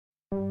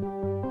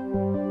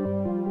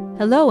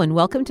Hello and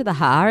welcome to the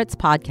Haaretz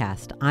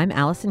podcast. I'm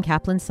Allison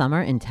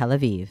Kaplan-Summer in Tel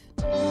Aviv.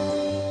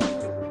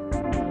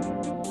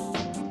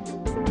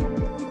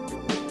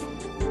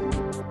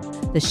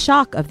 The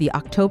shock of the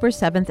October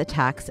 7th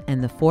attacks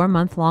and the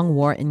 4-month-long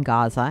war in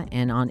Gaza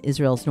and on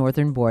Israel's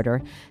northern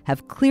border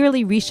have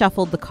clearly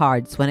reshuffled the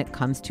cards when it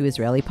comes to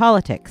Israeli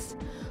politics.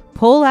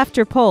 Poll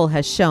after poll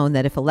has shown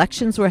that if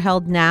elections were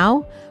held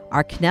now,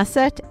 our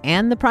Knesset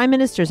and the Prime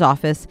Minister's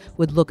office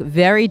would look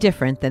very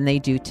different than they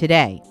do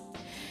today.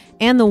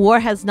 And the war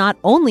has not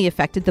only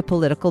affected the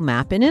political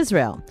map in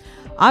Israel.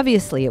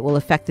 Obviously, it will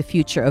affect the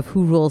future of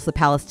who rules the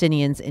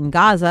Palestinians in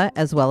Gaza,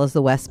 as well as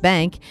the West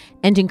Bank,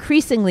 and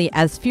increasingly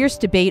as fierce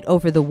debate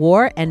over the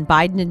war and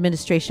Biden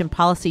administration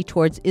policy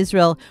towards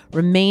Israel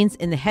remains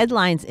in the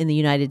headlines in the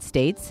United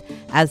States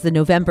as the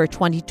November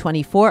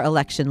 2024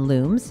 election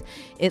looms,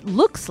 it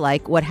looks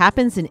like what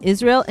happens in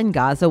Israel and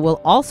Gaza will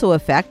also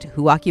affect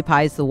who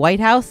occupies the White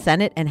House,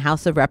 Senate, and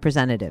House of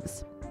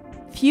Representatives.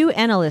 Few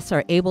analysts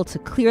are able to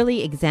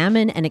clearly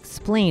examine and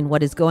explain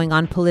what is going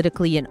on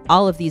politically in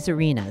all of these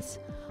arenas.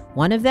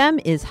 One of them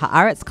is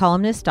Haaretz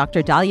columnist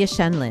Dr. Dalia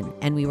Shenlin,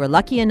 and we were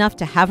lucky enough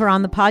to have her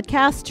on the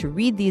podcast to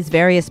read these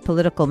various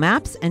political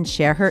maps and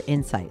share her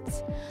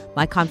insights.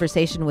 My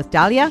conversation with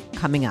Dalia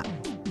coming up.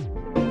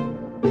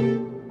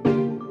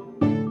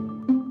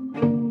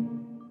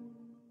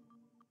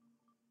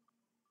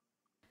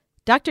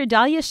 Dr.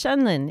 Dalia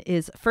Shenlin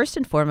is first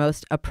and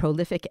foremost a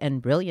prolific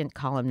and brilliant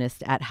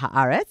columnist at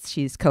Haaretz.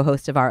 She's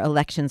co-host of our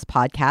elections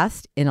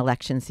podcast in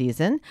election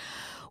season.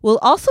 We'll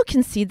also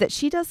concede that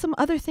she does some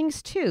other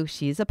things too.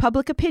 She's a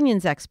public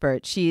opinions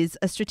expert. She's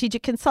a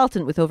strategic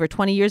consultant with over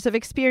 20 years of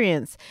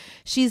experience.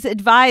 She's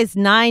advised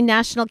 9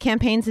 national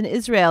campaigns in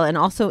Israel and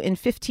also in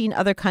 15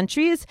 other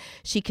countries.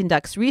 She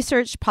conducts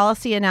research,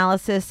 policy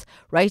analysis,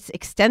 writes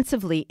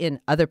extensively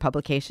in other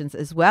publications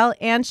as well,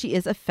 and she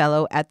is a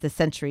fellow at the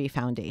Century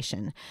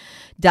Foundation.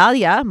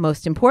 Dalia,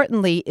 most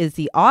importantly, is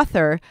the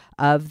author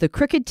of The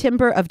Crooked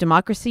Timber of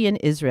Democracy in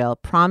Israel,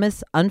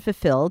 Promise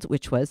Unfulfilled,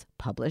 which was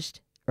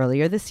published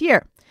earlier this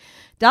year.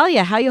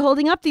 Dalia, how are you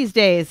holding up these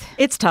days?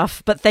 It's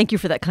tough, but thank you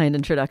for that kind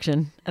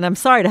introduction. And I'm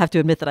sorry to have to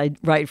admit that I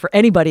write for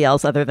anybody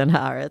else other than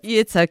Haaretz.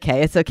 It's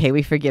okay. It's okay.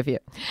 We forgive you.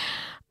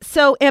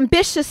 So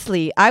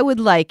ambitiously, I would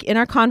like in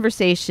our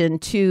conversation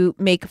to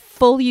make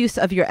full use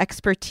of your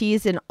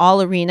expertise in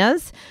all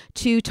arenas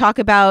to talk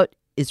about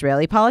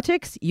Israeli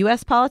politics,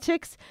 U.S.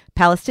 politics,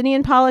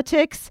 Palestinian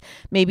politics,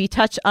 maybe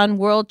touch on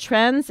world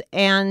trends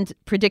and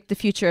predict the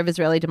future of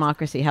Israeli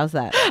democracy. How's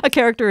that? A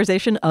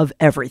characterization of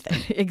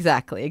everything.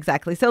 Exactly.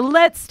 So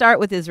let's start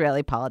with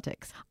Israeli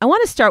politics. I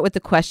want to start with the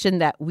question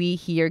that we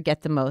here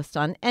get the most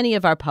on any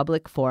of our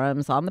public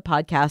forums, on the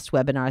podcast,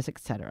 webinars,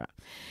 etc.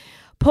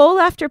 Poll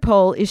after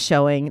poll is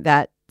showing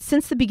that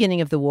since the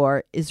beginning of the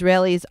war,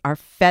 Israelis are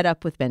fed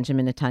up with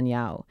Benjamin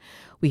Netanyahu.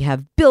 We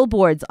have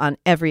billboards on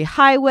every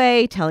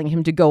highway telling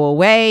him to go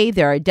away.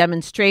 There are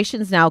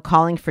demonstrations now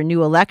calling for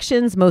new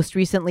elections, most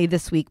recently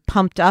this week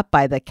pumped up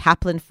by the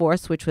Kaplan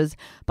force, which was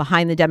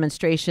behind the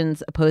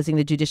demonstrations opposing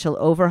the judicial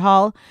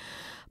overhaul.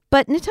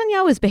 But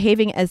Netanyahu is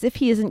behaving as if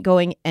he isn't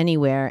going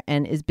anywhere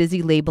and is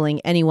busy labeling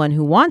anyone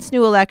who wants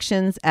new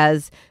elections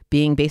as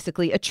being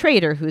basically a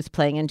traitor who's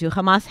playing into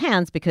Hamas'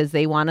 hands because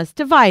they want us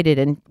divided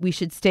and we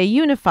should stay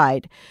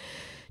unified.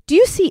 Do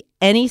you see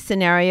any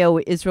scenario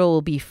where Israel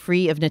will be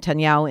free of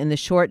Netanyahu in the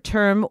short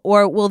term,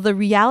 or will the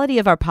reality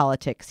of our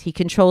politics? He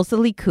controls the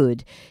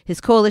Likud.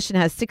 His coalition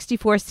has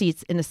 64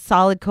 seats in a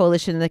solid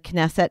coalition in the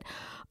Knesset.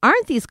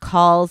 Aren't these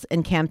calls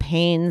and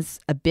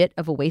campaigns a bit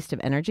of a waste of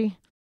energy?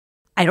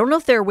 I don't know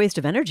if they're a waste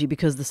of energy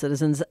because the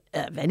citizens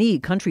of any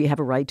country have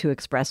a right to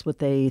express what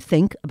they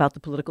think about the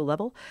political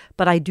level.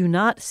 But I do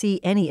not see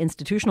any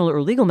institutional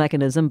or legal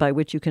mechanism by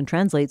which you can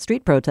translate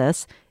street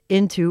protests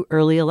into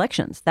early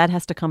elections. That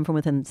has to come from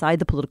within inside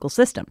the political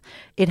system.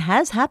 It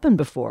has happened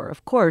before,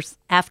 of course,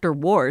 after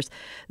wars,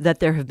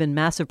 that there have been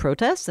massive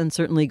protests. And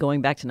certainly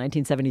going back to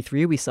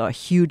 1973, we saw a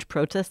huge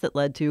protest that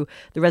led to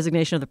the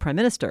resignation of the prime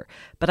minister.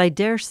 But I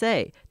dare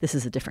say this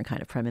is a different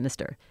kind of prime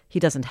minister. He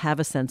doesn't have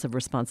a sense of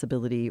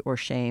responsibility or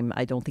shame.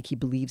 I don't think he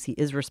believes he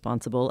is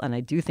responsible. And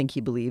I do think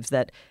he believes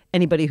that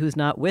anybody who's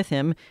not with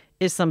him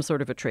is some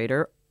sort of a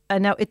traitor.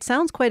 Now, it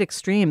sounds quite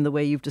extreme the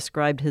way you've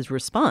described his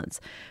response,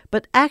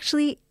 but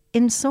actually,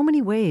 in so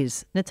many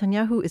ways,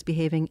 Netanyahu is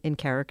behaving in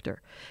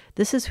character.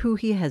 This is who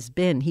he has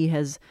been. He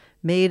has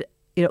made,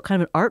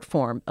 kind of an art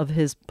form of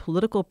his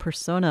political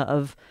persona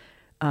of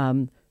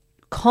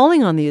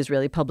calling on the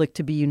Israeli public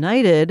to be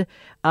united,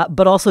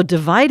 but also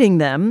dividing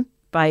them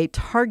by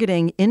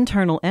targeting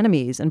internal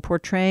enemies and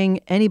portraying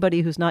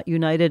anybody who's not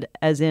united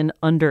as in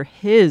under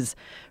his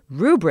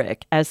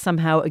rubric as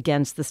somehow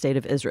against the state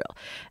of Israel.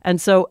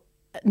 And so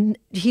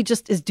he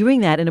just is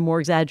doing that in a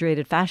more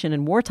exaggerated fashion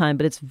in wartime,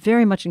 but it's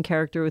very much in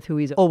character with who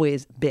he's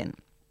always been.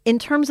 In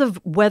terms of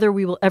whether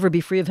we will ever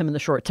be free of him in the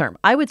short term,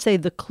 I would say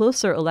the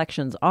closer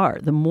elections are,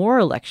 the more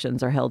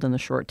elections are held in the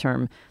short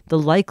term, the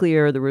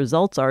likelier the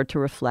results are to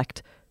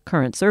reflect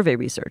current survey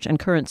research. And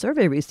current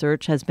survey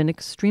research has been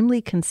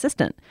extremely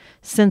consistent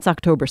since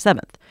October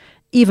 7th.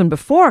 even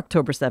before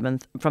October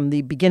 7th, from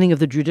the beginning of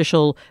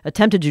the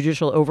attempted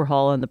judicial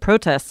overhaul and the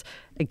protests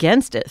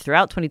against it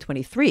throughout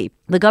 2023,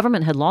 the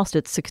government had lost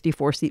its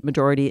 64-seat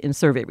majority in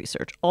survey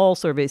research. All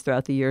surveys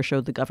throughout the year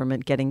showed the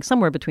government getting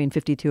somewhere between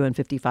 52 and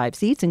 55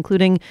 seats,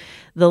 including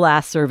the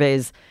last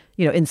surveys,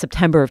 in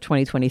September of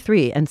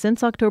 2023. And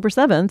since October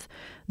 7th,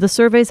 the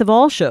surveys have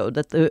all showed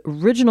that the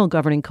original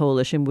governing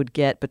coalition would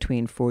get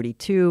between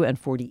 42 and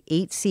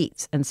 48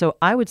 seats. And so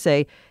I would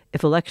say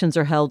if elections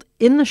are held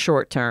in the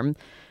short term,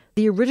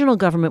 the original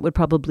government would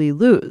probably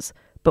lose.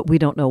 But we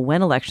don't know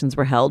when elections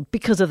were held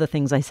because of the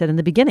things I said in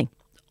the beginning.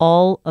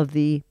 All of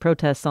the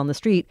protests on the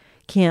street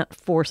can't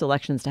force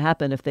elections to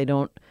happen if they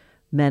don't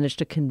manage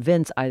to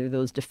convince either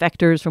those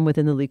defectors from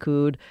within the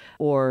Likud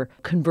or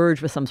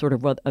converge with some sort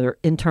of other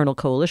internal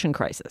coalition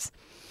crisis.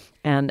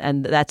 And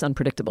that's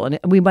unpredictable. And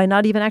we might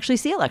not even actually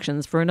see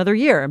elections for another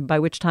year, by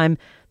which time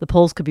the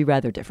polls could be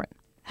rather different.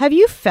 Have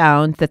you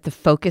found that the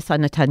focus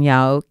on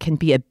Netanyahu can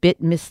be a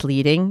bit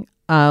misleading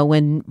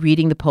when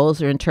reading the polls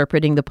or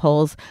interpreting the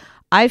polls?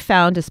 I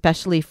found,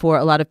 especially for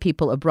a lot of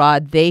people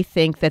abroad, they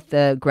think that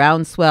the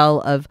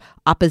groundswell of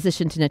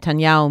opposition to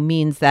Netanyahu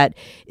means that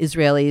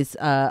Israelis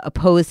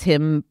oppose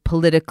him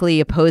politically,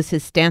 oppose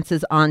his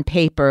stances on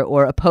paper,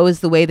 or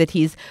oppose the way that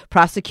he's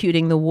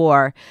prosecuting the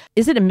war.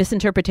 Is it a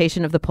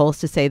misinterpretation of the polls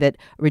to say that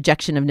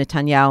rejection of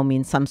Netanyahu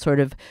means some sort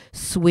of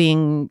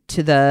swing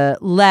to the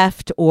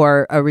left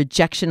or a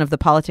rejection of the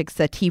politics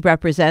that he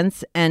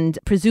represents? And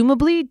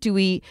presumably, do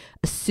we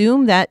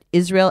assume that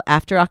Israel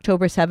after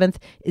October 7th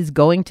is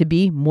going to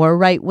be more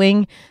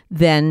right-wing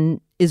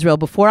than Israel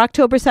before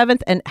October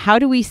 7th? And how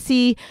do we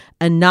see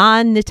a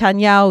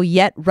non-Netanyahu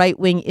yet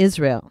right-wing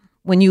Israel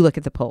when you look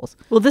at the polls?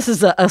 Well, this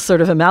is a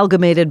sort of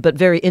amalgamated but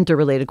very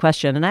interrelated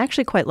question. And I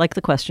actually quite like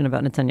the question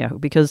about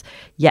Netanyahu because,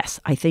 yes,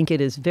 I think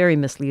it is very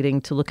misleading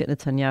to look at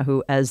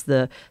Netanyahu as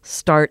the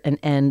start and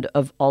end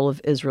of all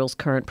of Israel's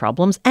current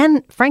problems.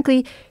 And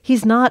frankly,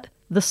 he's not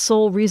the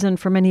sole reason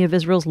for many of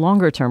Israel's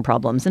longer-term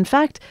problems. In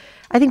fact,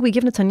 I think we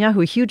give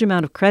Netanyahu a huge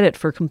amount of credit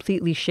for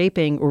completely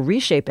shaping or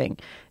reshaping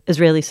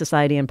Israeli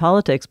society and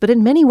politics. But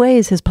in many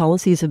ways, his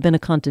policies have been a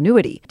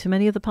continuity to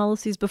many of the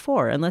policies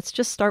before. And let's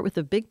just start with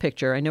the big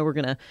picture. I know we're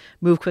going to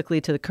move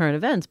quickly to the current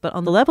events, but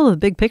on the level of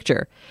big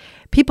picture,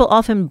 people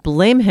often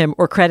blame him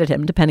or credit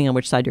him, depending on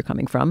which side you're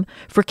coming from,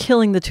 for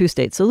killing the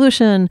two-state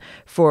solution,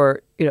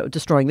 for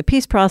destroying the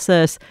peace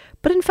process.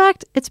 But in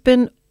fact, it's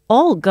been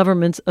all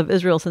governments of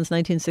Israel since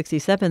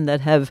 1967 that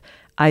have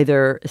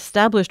either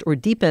established or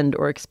deepened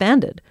or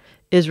expanded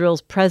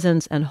Israel's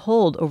presence and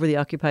hold over the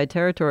occupied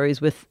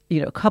territories, with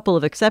a couple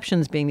of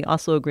exceptions being the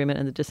Oslo Agreement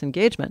and the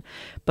disengagement.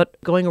 But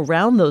going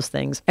around those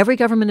things, every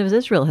government of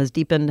Israel has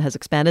deepened, has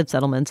expanded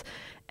settlements,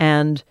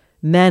 and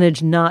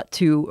managed not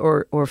to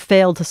or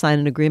failed to sign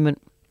an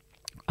agreement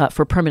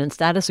for permanent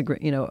status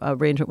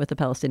arrangement with the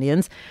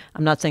Palestinians.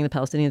 I'm not saying the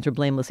Palestinians are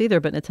blameless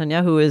either, but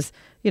Netanyahu is,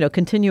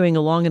 continuing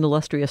along an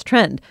illustrious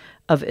trend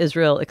of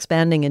Israel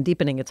expanding and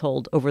deepening its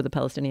hold over the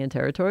Palestinian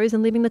territories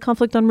and leaving the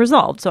conflict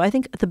unresolved. So I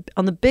think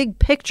on the big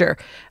picture,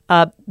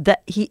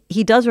 that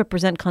he does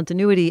represent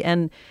continuity.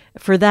 And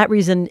for that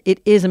reason,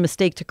 it is a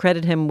mistake to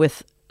credit him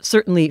with,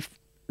 certainly,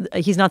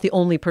 he's not the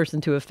only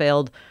person to have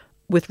failed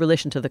with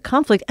relation to the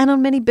conflict and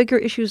on many bigger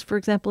issues, for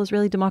example,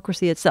 Israeli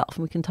democracy itself.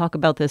 And we can talk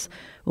about this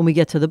when we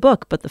get to the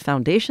book, but the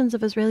foundations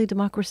of Israeli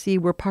democracy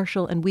were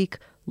partial and weak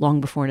long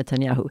before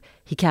Netanyahu.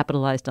 He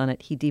capitalized on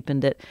it, he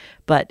deepened it,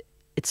 but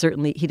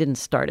he didn't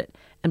start it.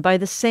 And by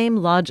the same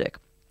logic,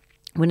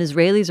 when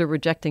Israelis are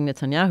rejecting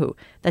Netanyahu,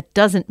 that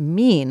doesn't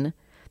mean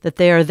that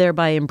they are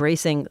thereby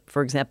embracing,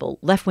 for example,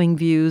 left-wing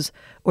views,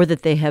 or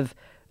that they have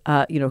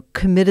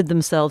committed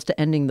themselves to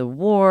ending the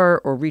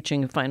war or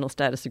reaching a final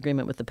status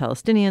agreement with the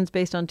Palestinians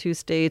based on two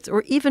states,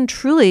 or even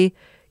truly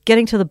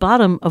getting to the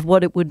bottom of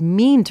what it would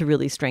mean to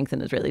really strengthen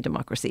Israeli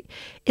democracy.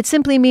 It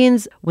simply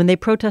means when they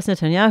protest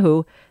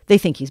Netanyahu, they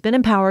think he's been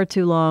in power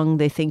too long.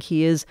 They think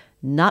he is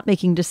not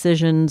making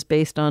decisions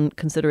based on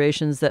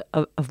considerations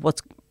of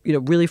what's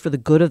really for the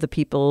good of the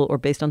people, or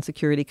based on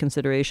security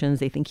considerations.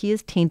 They think he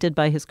is tainted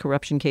by his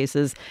corruption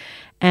cases,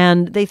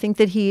 and they think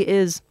that he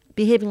is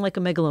behaving like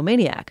a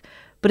megalomaniac.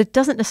 But it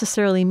doesn't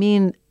necessarily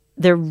mean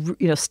they're,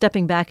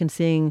 stepping back and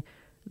seeing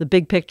the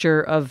big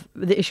picture of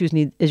the issues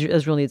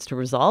Israel needs to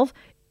resolve.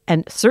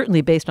 And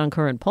certainly based on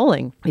current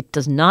polling, it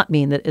does not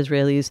mean that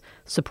Israelis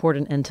support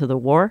an end to the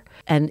war.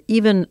 And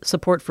even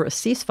support for a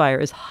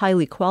ceasefire is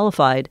highly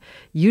qualified,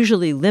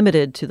 usually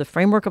limited to the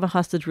framework of a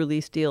hostage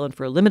release deal and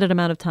for a limited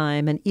amount of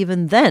time, and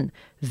even then,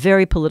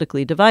 very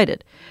politically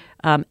divided.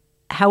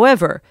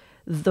 However,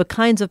 the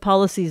kinds of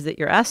policies that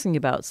you're asking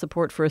about,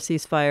 support for a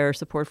ceasefire,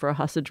 support for a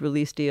hostage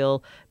release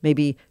deal,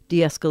 maybe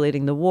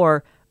de-escalating the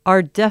war,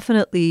 are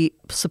definitely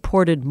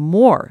supported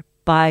more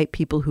by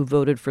people who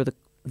voted for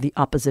the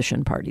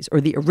opposition parties, or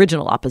the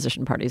original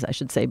opposition parties, I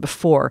should say,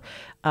 before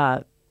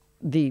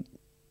the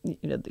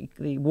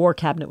war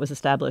cabinet was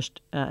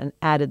established and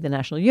added the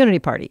National Unity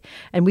Party.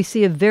 And we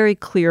see a very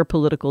clear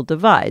political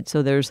divide.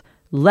 So there's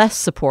less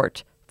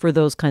support for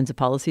those kinds of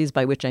policies,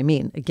 by which I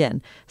mean,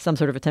 again, some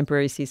sort of a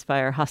temporary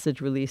ceasefire, hostage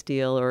release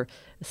deal, or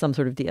some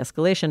sort of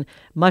de-escalation,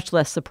 much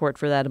less support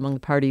for that among the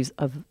parties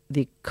of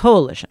the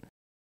coalition.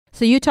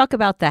 So you talk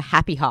about the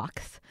happy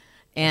hawks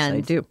and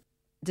Yes, I do.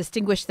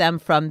 distinguish them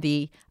from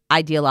the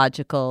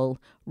ideological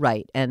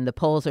right. And the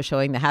polls are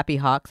showing the happy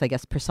hawks, I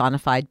guess,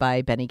 personified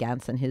by Benny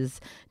Gantz and his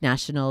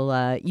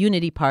National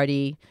Unity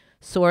Party,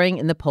 soaring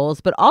in the polls,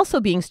 but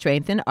also being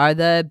strengthened are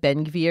the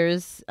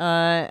Ben-Gvir's,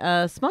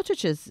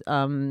 Smotrich's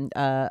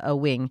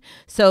wing.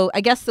 So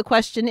I guess the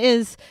question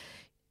is,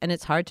 and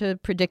it's hard to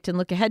predict and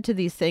look ahead to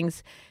these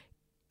things,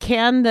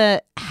 can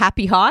the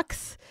happy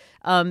hawks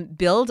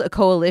build a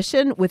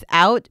coalition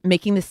without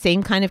making the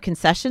same kind of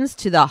concessions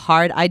to the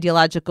hard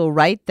ideological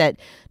right that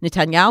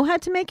Netanyahu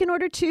had to make in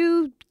order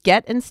to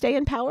get and stay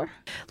in power?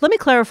 Let me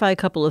clarify a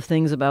couple of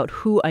things about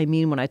who I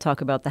mean when I talk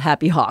about the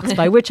happy hawks,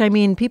 by which I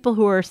mean people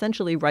who are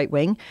essentially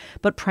right-wing,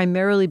 but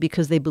primarily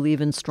because they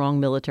believe in strong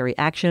military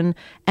action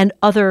and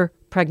other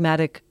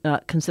pragmatic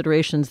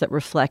considerations that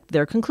reflect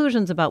their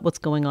conclusions about what's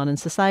going on in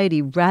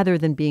society, rather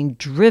than being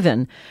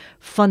driven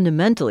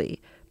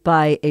fundamentally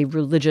by a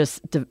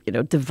religious,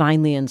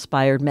 divinely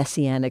inspired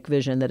messianic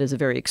vision that is a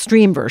very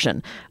extreme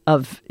version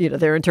of,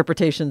 their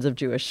interpretations of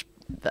Jewish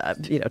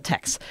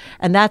texts.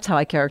 And that's how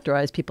I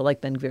characterize people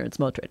like Ben-Gvir and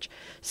Smotrich.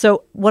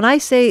 So when I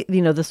say,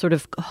 the sort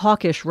of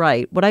hawkish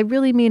right, what I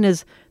really mean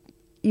is,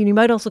 you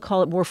might also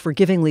call it more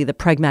forgivingly the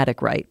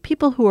pragmatic right.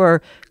 People who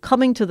are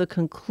coming to the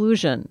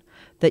conclusion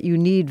that you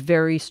need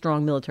very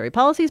strong military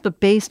policies, but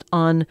based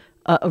on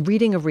a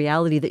reading of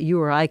reality that you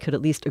or I could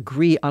at least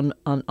agree on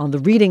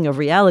the reading of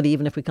reality,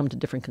 even if we come to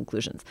different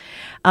conclusions.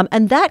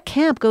 And that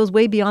camp goes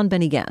way beyond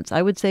Benny Gantz.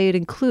 I would say it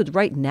includes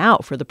right now,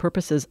 for the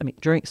purposes,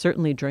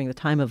 certainly during the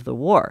time of the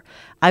war,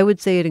 I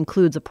would say it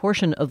includes a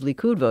portion of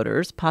Likud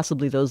voters,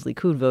 possibly those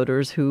Likud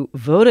voters who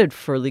voted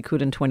for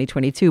Likud in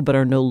 2022 but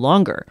are no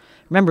longer.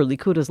 Remember,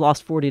 Likud has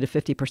lost 40 to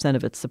 50%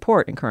 of its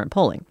support in current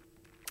polling.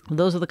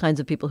 Those are the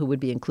kinds of people who would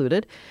be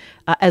included,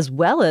 as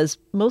well as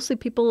mostly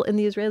people in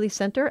the Israeli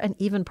center and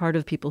even part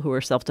of people who are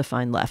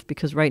self-defined left,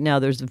 because right now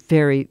there's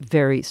very,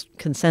 very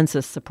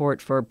consensus support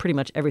for pretty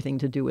much everything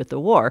to do with the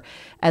war,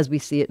 as we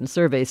see it in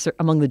surveys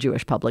among the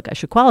Jewish public. I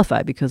should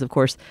qualify, because, of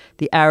course,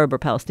 the Arab or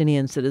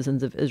Palestinian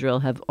citizens of Israel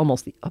have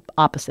almost the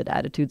opposite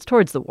attitudes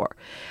towards the war.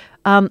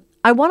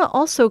 I want to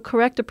also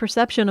correct a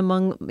perception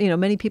among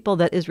many people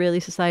that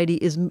Israeli society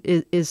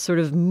is sort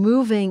of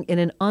moving in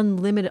an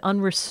unlimited,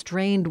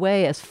 unrestrained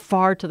way as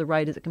far to the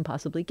right as it can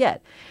possibly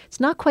get. It's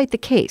not quite the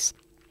case.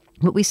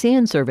 What we see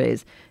in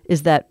surveys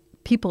is that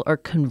people are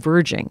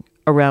converging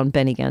around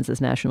Benny Gantz's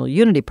National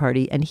Unity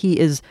Party, and he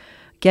is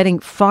getting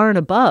far and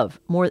above,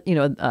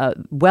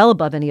 well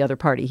above any other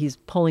party. He's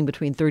polling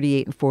between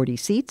 38 and 40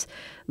 seats.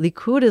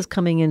 Likud is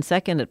coming in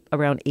second at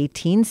around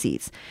 18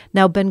 seats.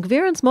 Now,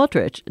 Ben-Gvir and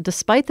Smotrich,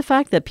 despite the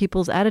fact that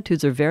people's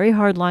attitudes are very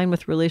hardline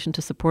with relation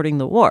to supporting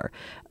the war,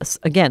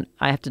 again,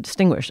 I have to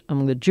distinguish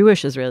among the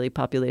Jewish Israeli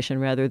population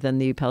rather than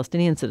the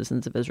Palestinian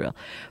citizens of Israel.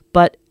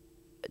 But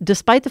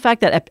despite the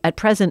fact that at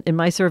present in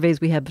my surveys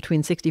we have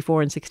between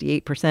 64 and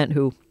 68%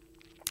 who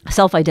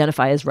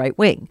self-identify as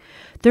right-wing,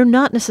 they're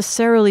not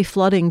necessarily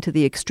flooding to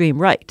the extreme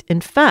right.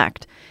 In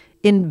fact,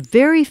 in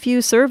very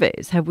few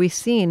surveys have we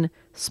seen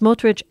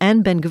Smotrich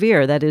and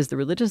Ben-Gvir, that is the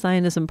Religious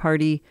Zionism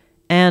Party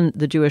and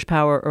the Jewish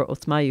Power or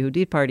Otzma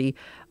Yehudit Party,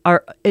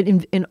 are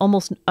in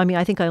almost,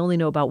 I think I only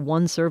know about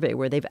one survey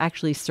where they've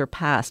actually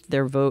surpassed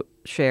their vote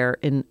share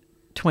in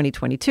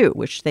 2022,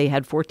 which they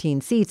had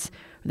 14 seats.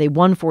 They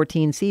won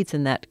 14 seats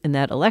in that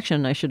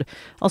election. I should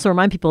also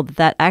remind people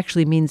that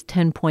actually means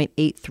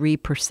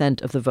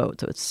 10.83% of the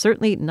vote. So it's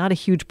certainly not a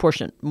huge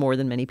portion, more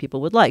than many people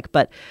would like.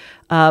 But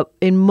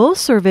in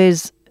most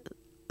surveys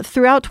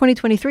throughout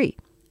 2023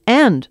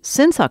 and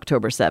since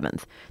October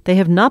 7th, they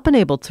have not been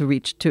able to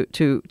reach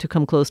to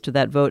come close to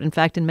that vote. In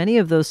fact, in many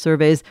of those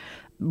surveys,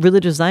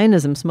 Religious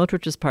Zionism,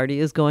 Smotrich's party,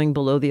 is going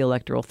below the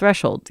electoral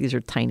threshold. These are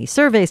tiny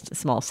surveys,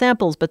 small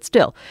samples, but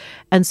still.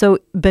 And so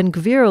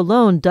Ben-Gvir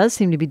alone does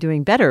seem to be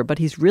doing better, but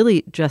he's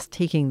really just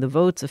taking the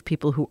votes of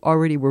people who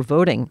already were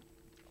voting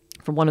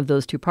for one of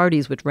those two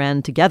parties, which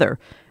ran together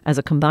as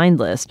a combined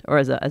list or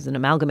as an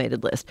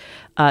amalgamated list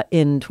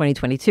in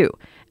 2022.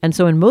 And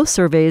so in most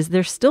surveys,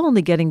 they're still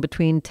only getting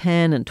between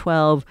 10 and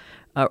 12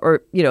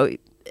 or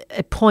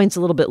points a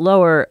little bit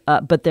lower.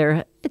 But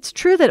it's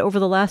true that over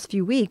the last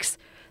few weeks,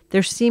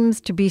 there seems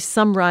to be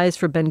some rise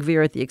for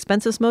Ben-Gvir at the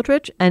expense of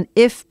Smotrich. And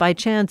if by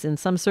chance in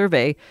some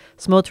survey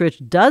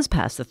Smotrich does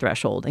pass the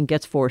threshold and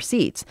gets 4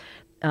 seats,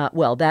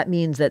 that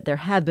means that there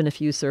have been a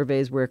few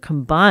surveys where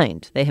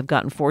combined they have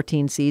gotten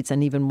 14 seats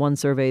and even one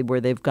survey where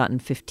they've gotten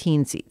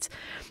 15 seats.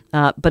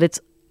 But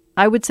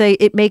I would say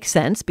it makes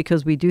sense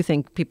because we do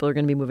think people are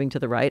going to be moving to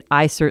the right.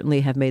 I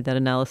certainly have made that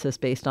analysis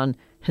based on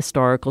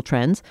historical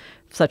trends,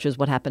 such as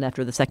what happened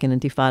after the Second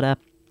Intifada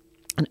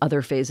and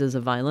other phases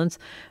of violence,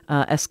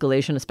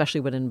 escalation, especially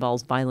when it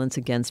involves violence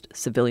against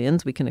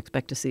civilians. We can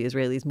expect to see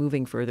Israelis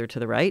moving further to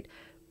the right.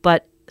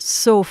 But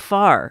so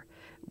far,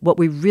 what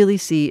we really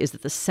see is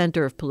that the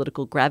center of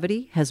political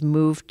gravity has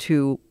moved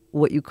to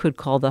what you could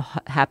call the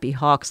happy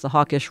hawks, the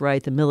hawkish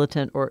right, the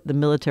militant or the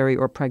military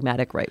or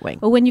pragmatic right wing.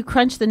 Well, when you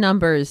crunch the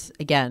numbers,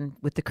 again,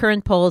 with the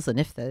current polls, and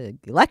if the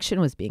election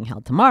was being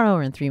held tomorrow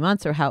or in 3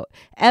 months or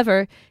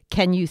however,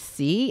 can you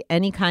see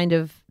any kind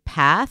of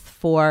path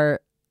for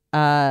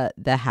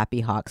the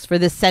happy hawks, for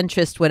the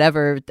centrist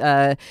whatever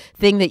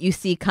thing that you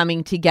see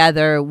coming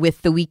together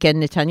with the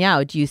weekend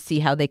Netanyahu? Do you see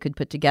how they could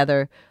put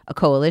together a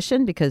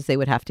coalition? Because they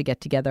would have to get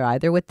together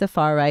either with the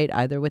far right,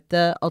 either with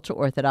the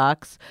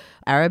ultra-Orthodox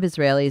Arab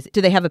Israelis. Do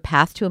they have a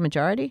path to a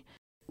majority?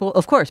 Well,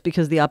 of course,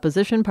 because the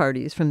opposition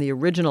parties from the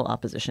original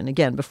opposition,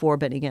 again, before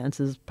Benny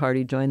Gantz's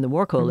party joined the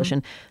war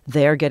coalition,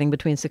 they're getting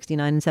between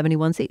 69 and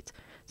 71 seats.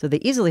 So they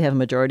easily have a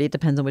majority. It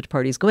depends on which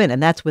parties go in.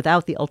 And that's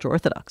without the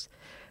ultra-Orthodox.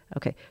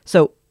 Okay.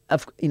 So,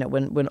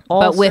 when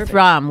all but with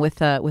Ram,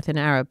 with an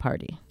Arab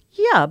party.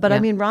 Yeah, but I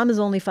mean, Ram is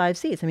only 5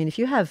 seats. I mean, if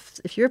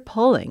you're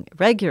polling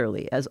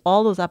regularly, as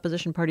all those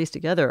opposition parties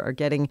together are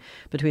getting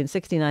between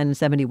 69 and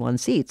 71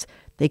 seats,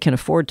 they can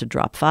afford to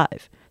drop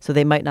 5. So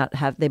they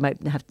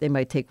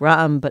might take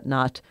Ram, but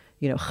not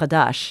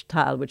Chadash,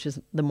 Tal, which is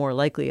the more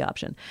likely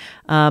option.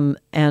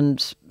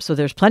 And so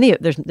there's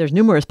there's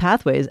numerous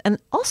pathways.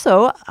 And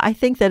also, I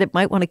think that it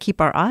might want to keep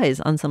our eyes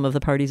on some of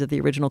the parties of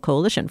the original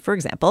coalition. For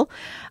example,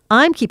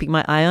 I'm keeping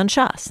my eye on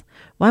Shas.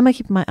 Why am I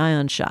keeping my eye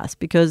on Shas?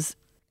 Because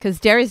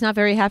Derry's not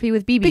very happy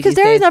with Bibi. Because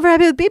Derry's not very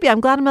happy with Bibi. I'm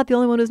glad I'm not the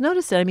only one who's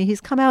noticed it. I mean,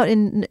 he's come out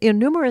in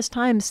numerous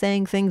times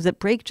saying things that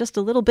break just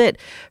a little bit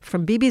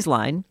from Bibi's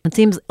line. It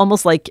seems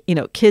almost like,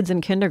 kids in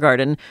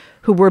kindergarten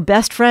who were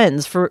best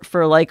friends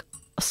for like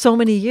so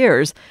many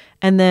years.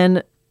 And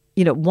then,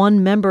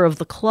 one member of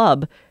the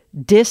club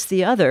dissed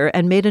the other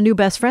and made a new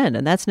best friend.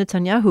 And that's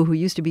Netanyahu, who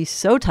used to be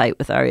so tight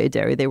with Aryeh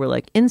Deri. They were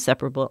like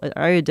inseparable.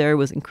 Aryeh Deri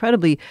was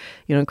incredibly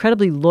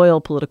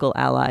loyal political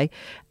ally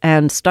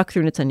and stuck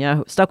with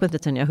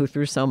Netanyahu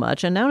through so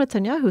much. And now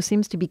Netanyahu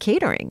seems to be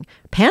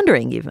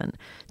pandering even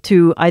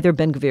to either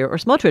Ben Gvir or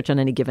Smotrich on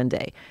any given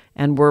day.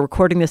 And we're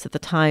recording this at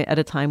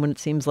a time when it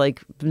seems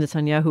like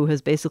Netanyahu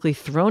has basically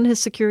thrown his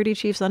security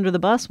chiefs under the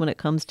bus when it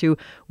comes to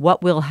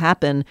what will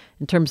happen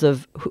in terms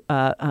of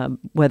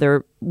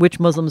which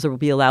Muslims will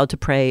be allowed to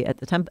pray at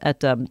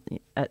the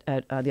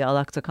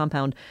Al-Aqsa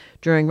compound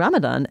during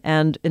Ramadan.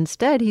 And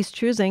instead, he's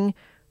choosing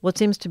what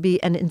seems to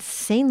be an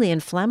insanely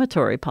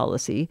inflammatory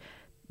policy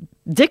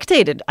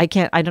dictated, I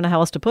don't know how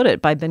else to put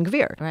it, by Ben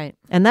Gvir. Right.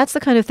 And that's the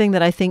kind of thing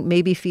that I think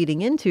may be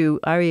feeding into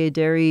Aryeh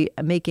Deri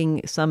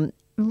making some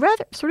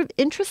rather sort of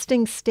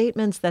interesting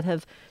statements that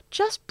have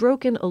just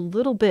broken a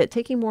little bit,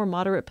 taking more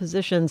moderate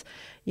positions,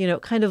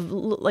 kind of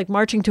like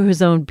marching to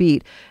his own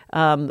beat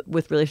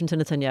with relation to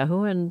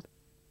Netanyahu. And,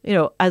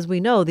 as we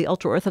know, the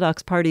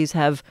ultra-Orthodox parties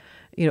have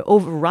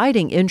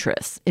overriding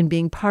interests in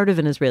being part of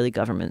an Israeli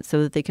government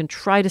so that they can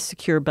try to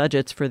secure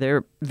budgets for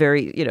their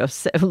very,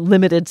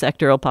 limited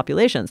sectoral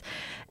populations.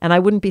 And I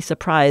wouldn't be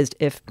surprised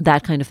if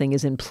that kind of thing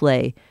is in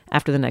play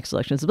after the next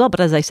elections as well. But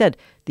as I said,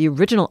 the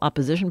original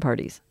opposition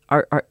parties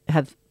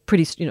have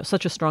pretty,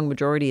 such a strong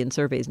majority in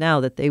surveys now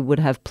that they would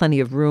have plenty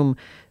of room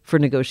for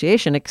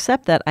negotiation,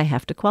 except that I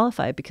have to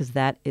qualify because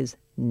that is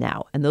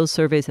now. And those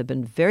surveys have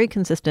been very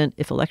consistent.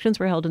 If elections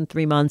were held in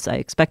 3 months, I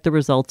expect the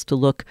results to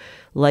look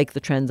like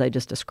the trends I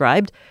just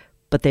described,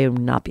 but they will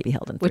not be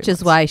held in 3 months. Which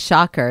is why,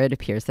 shocker, it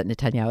appears that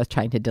Netanyahu is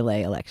trying to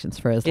delay elections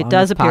for as long as possible. It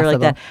does appear like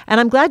that. And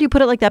I'm glad you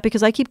put it like that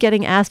because I keep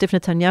getting asked if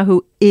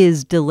Netanyahu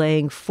is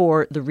delaying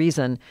for the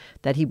reason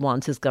that he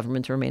wants his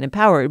government to remain in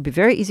power. It would be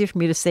very easy for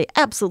me to say,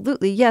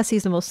 absolutely, yes,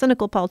 he's the most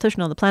cynical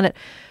politician on the planet.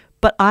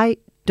 But I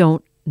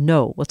don't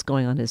know what's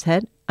going on in his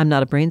head. I'm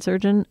not a brain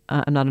surgeon.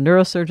 I'm not a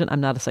neurosurgeon.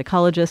 I'm not a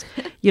psychologist.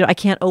 I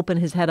can't open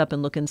his head up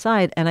and look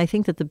inside. And I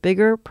think that the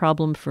bigger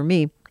problem for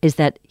me is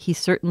that he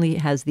certainly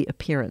has the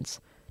appearance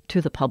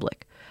to the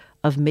public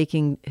of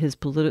making his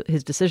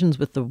decisions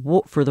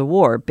for the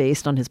war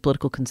based on his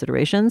political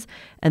considerations.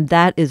 And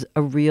that is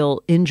a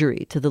real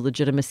injury to the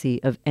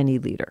legitimacy of any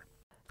leader.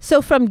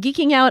 So from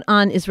geeking out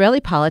on Israeli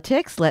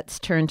politics, let's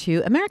turn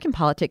to American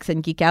politics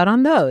and geek out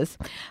on those.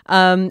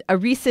 A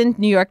recent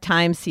New York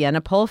Times Siena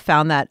poll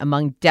found that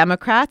among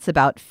Democrats,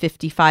 about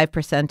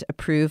 55%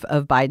 approve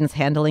of Biden's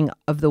handling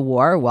of the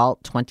war, while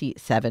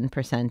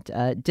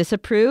 27%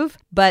 disapprove.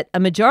 But a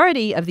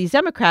majority of these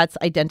Democrats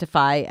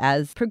identify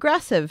as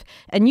progressive.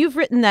 And you've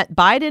written that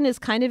Biden is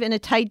kind of in a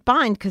tight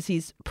bind because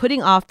he's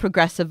putting off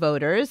progressive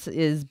voters,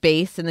 his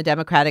base in the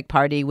Democratic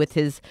Party, with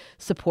his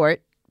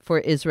support for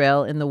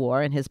Israel in the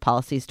war and his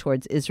policies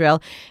towards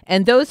Israel.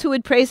 And those who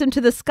would praise him to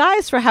the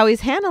skies for how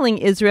he's handling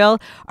Israel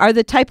are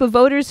the type of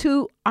voters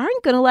who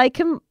aren't going to like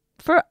him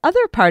for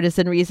other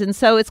partisan reasons.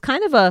 So it's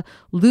kind of a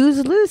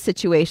lose-lose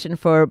situation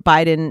for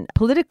Biden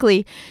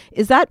politically.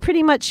 Is that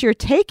pretty much your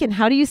take? And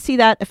how do you see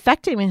that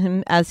affecting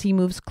him as he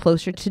moves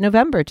closer to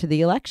November, to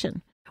the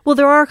election? Well,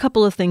 there are a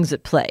couple of things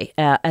at play.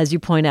 As you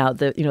point out,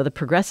 the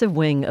progressive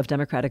wing of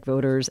Democratic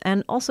voters,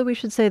 and also we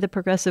should say the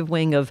progressive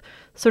wing of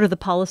sort of the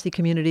policy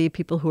community,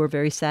 people who are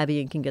very savvy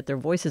and can get their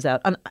voices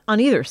out on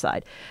either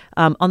side.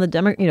 On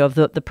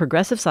the the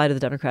progressive side of the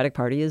Democratic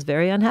Party is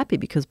very unhappy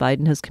because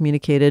Biden has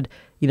communicated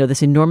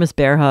this enormous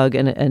bear hug.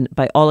 And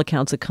by all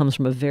accounts, it comes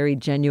from a very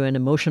genuine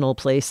emotional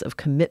place of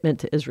commitment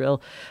to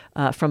Israel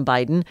from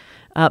Biden.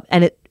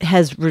 And it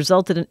has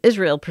resulted in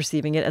Israel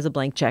perceiving it as a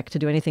blank check to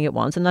do anything it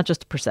wants. And not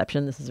just a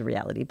perception. This is a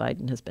reality.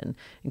 Biden has been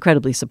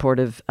incredibly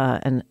supportive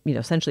and,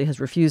 essentially has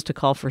refused to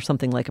call for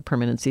something like a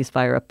permanent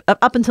ceasefire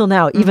up until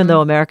now, even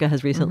though America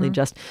has recently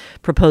just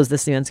proposed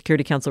this UN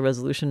Security Council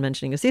resolution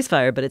mentioning a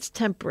ceasefire. But it's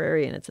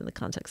temporary and it's in the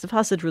context of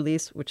hostage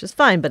release, which is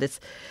fine. But it's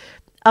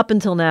up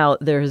until now,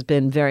 there has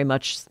been very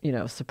much,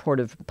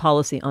 supportive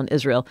policy on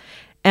Israel.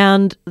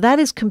 And that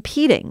is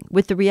competing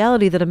with the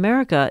reality that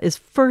America is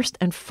first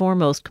and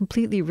foremost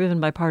completely riven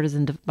by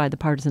the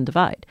partisan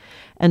divide.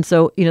 And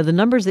so, the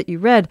numbers that you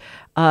read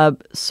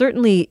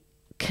certainly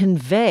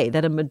convey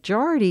that a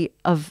majority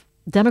of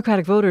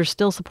Democratic voters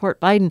still support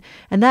Biden.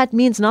 And that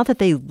means not that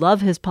they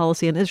love his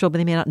policy in Israel, but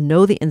they may not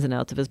know the ins and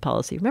outs of his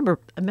policy. Remember,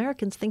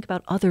 Americans think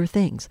about other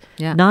things,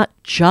 not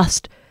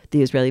just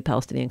the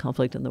Israeli-Palestinian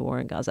conflict and the war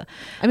in Gaza.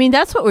 I mean,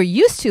 that's what we're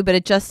used to, but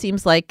it just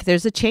seems like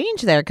there's a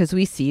change there because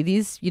we see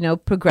these,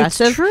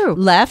 progressive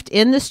left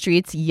in the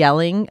streets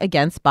yelling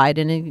against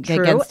Biden and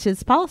against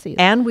his policies.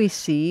 And we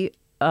see,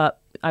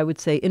 I would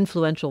say,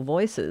 influential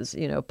voices,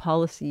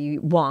 policy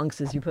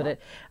wonks, as you put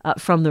it,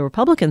 from the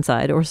Republican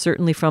side, or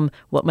certainly from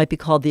what might be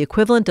called the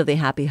equivalent of the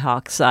Happy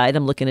Hawk side.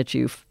 I'm looking at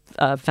you,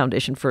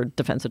 Foundation for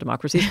Defense of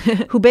Democracy,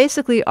 who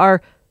basically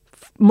are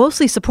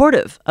mostly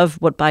supportive of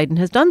what Biden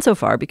has done so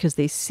far because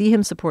they see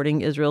him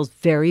supporting Israel's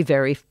very,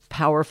 very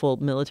powerful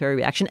military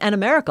reaction and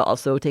America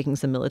also taking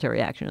some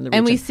military action in the region.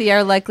 And we see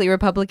our likely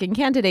Republican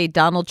candidate,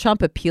 Donald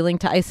Trump, appealing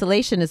to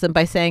isolationism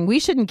by saying we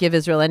shouldn't give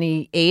Israel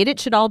any aid. It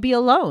should all be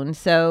alone.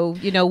 So,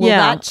 will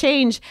that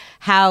change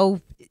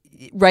how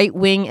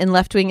right-wing and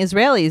left-wing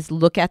Israelis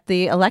look at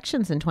the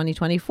elections in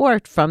 2024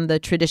 from the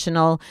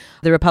traditional,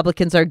 the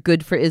Republicans are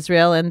good for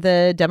Israel and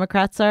the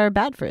Democrats are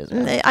bad for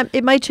Israel?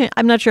 It might change.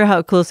 I'm not sure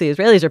how closely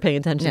Israelis are paying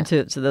attention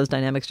to those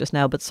dynamics just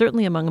now, but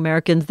certainly among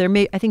Americans,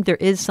 I think there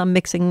is some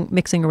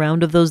mixing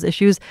around of those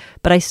issues,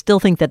 but I still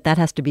think that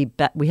has to be,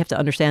 we have to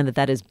understand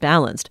that is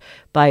balanced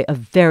by a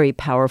very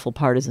powerful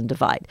partisan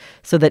divide.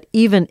 So that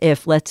even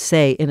if, let's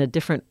say, in a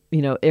different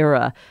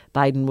era,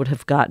 Biden would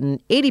have gotten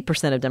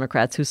 80% of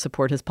Democrats who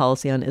support his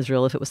policy on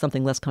Israel if it was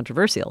something less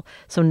controversial.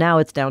 So now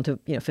it's down to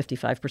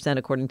 55%,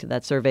 according to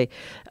that survey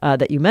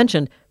that you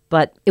mentioned.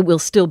 But it will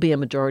still be a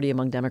majority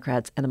among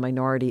Democrats and a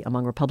minority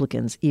among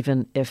Republicans,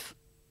 even if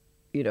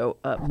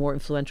more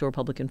influential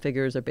Republican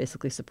figures are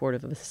basically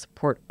supportive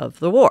of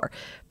the war,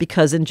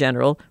 because in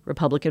general,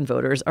 Republican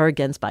voters are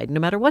against Biden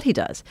no matter what he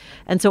does.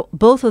 And so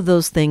both of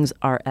those things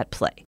are at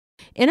play.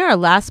 In our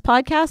last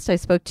podcast, I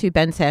spoke to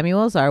Ben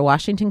Samuels, our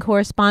Washington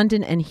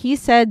correspondent, and he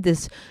said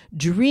this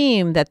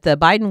dream that the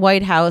Biden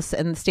White House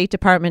and the State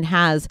Department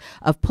has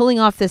of pulling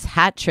off this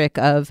hat trick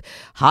of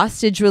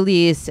hostage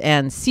release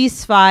and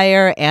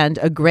ceasefire and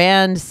a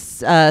grand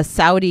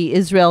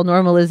Saudi-Israel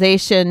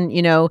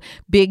normalization,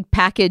 big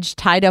package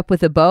tied up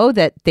with a bow,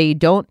 that they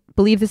don't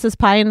believe this is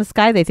pie in the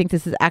sky. They think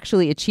this is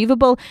actually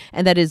achievable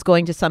and that is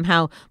going to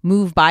somehow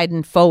move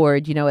Biden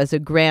forward, as a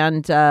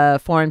grand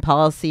foreign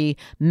policy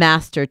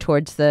master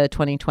towards the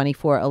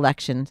 2024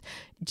 elections.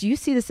 Do you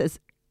see this as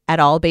at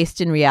all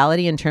based in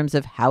reality in terms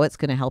of how it's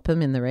going to help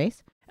him in the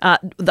race? I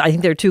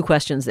think there are two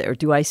questions there.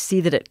 Do I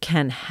see that it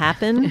can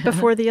happen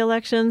before the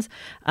elections?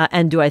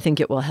 And do I think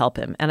it will help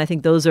him? And I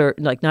think those are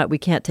we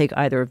can't take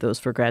either of those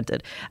for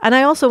granted. And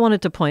I also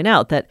wanted to point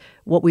out that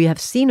what we have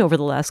seen over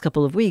the last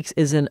couple of weeks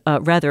is a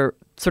rather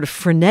sort of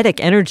frenetic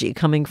energy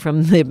coming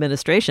from the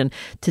administration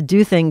to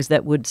do things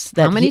that would.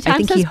 How many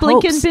times has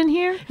Blinken been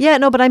here? Yeah,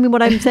 no, but I mean,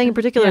 what I'm saying in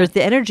particular is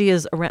the energy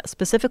is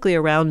specifically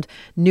around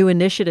new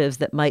initiatives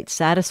that might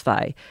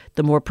satisfy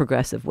the more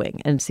progressive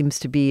wing, and seems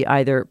to be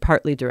either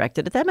partly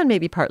directed at them and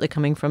maybe partly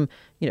coming from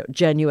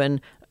genuine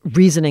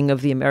reasoning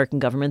of the American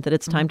government that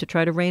it's time to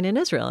try to rein in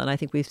Israel. And I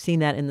think we've seen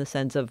that in the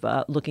sense of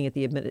looking at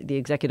the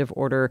executive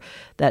order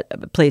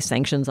that placed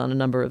sanctions on a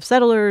number of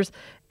settlers,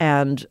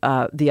 and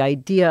the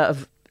idea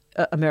of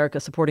America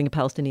supporting a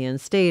Palestinian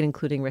state,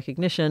 including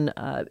recognition,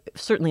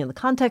 certainly in the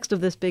context of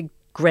this big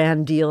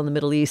grand deal in the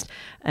Middle East,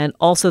 and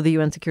also the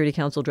UN Security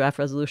Council draft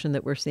resolution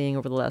that we're seeing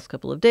over the last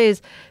couple of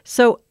days.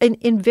 So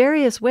in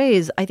various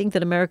ways, I think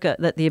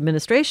that the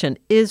administration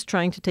is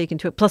trying to take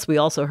into it. Plus, we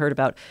also heard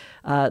about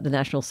the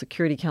National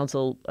Security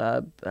Council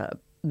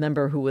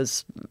member who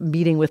was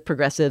meeting with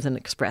progressives and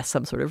expressed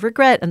some sort of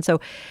regret. And so,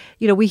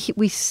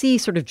 we see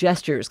sort of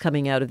gestures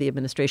coming out of the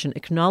administration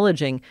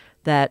acknowledging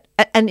that,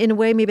 and in a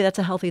way, maybe that's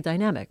a healthy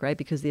dynamic, right?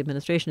 Because the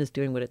administration is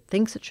doing what it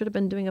thinks it should have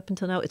been doing up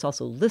until now. It's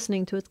also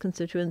listening to its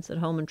constituents at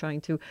home and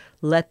trying to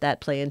let that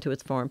play into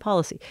its foreign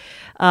policy.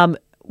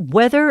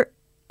 Whether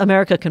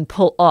America can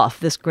pull off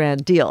this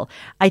grand deal.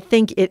 I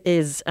think it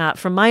is,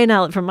 from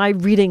my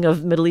reading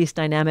of Middle East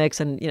dynamics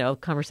and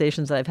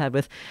conversations that I've had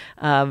with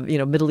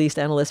Middle East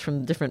analysts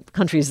from different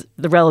countries,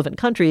 the relevant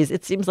countries,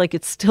 it seems like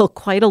it's still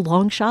quite a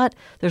long shot.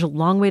 There's a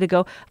long way to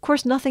go. Of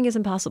course, nothing is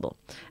impossible,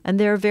 and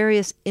there are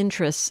various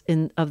interests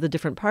of the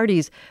different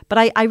parties.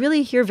 But I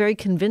really hear very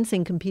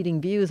convincing competing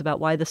views about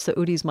why the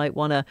Saudis might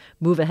want to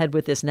move ahead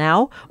with this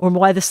now, or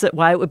why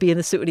it would be in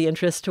the Saudi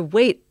interest to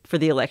wait for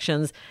the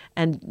elections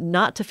and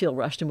not to feel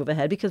rushed to move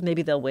ahead, because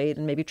maybe they'll wait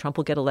and maybe Trump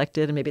will get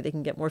elected and maybe they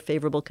can get more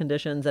favorable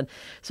conditions. And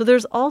so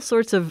there's all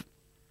sorts of,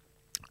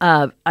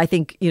 I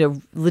think,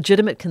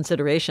 legitimate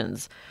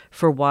considerations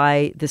for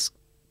why this,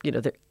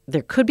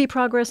 there could be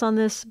progress on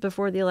this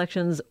before the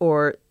elections,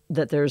 or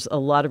that there's a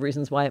lot of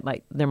reasons why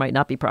there might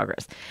not be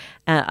progress.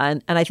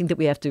 And I think that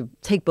we have to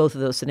take both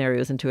of those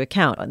scenarios into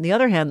account. On the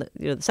other hand,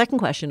 the second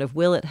question of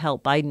will it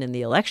help Biden in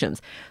the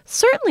elections?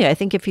 Certainly, I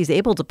think if he's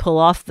able to pull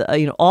off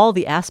all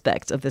the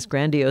aspects of this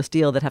grandiose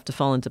deal that have to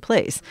fall into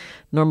place,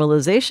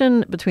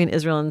 normalization between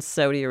Israel and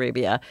Saudi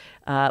Arabia,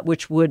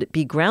 which would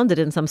be grounded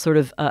in some sort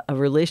of a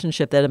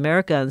relationship that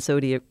America and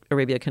Saudi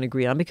Arabia can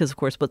agree on, because, of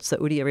course, what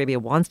Saudi Arabia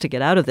wants to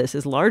get out of this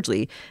is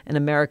largely an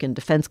American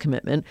defense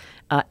commitment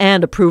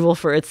and approval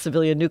for its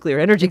civilian nuclear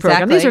energy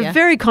program. These are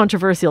very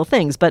controversial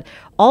things, but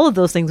all of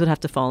those things would have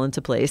to fall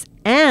into place,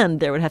 and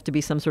there would have to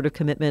be some sort of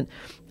commitment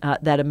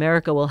that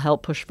America will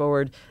help push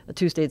forward a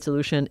two-state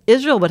solution.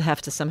 Israel would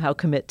have to somehow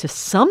commit to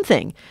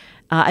something.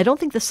 I don't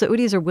think the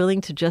Saudis are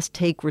willing to just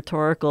take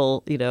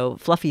rhetorical,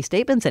 fluffy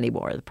statements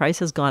anymore. The price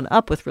has gone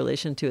up with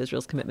relation to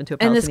Israel's commitment to a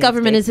Palestinian state. And this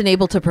government isn't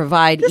able to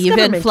provide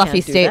even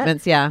fluffy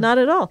statements. Yeah, not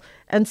at all.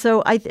 And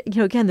so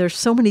again, there's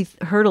so many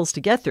hurdles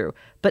to get through.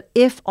 But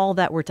if all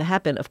that were to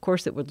happen, of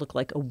course, it would look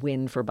like a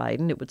win for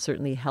Biden. It would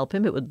certainly help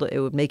him. It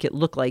would make it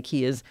look like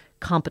he is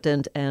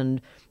competent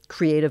and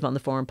creative on the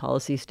foreign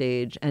policy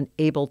stage and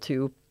able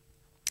to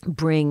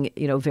bring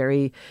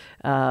very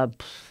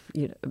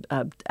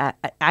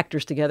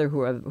actors together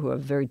who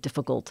have very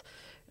difficult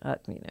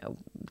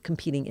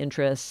competing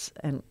interests,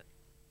 and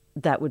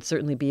that would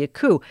certainly be a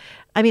coup.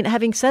 I mean,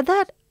 having said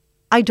that,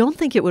 I don't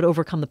think it would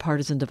overcome the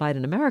partisan divide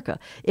in America.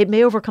 It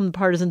may overcome the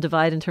partisan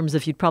divide in terms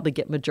of you'd probably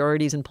get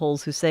majorities in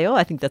polls who say, oh,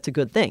 I think that's a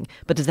good thing.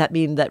 But does that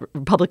mean that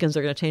Republicans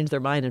are going to change their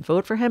mind and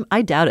vote for him?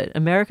 I doubt it.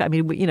 America,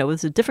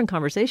 it's a different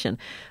conversation.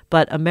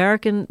 But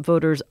American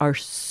voters are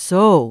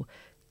so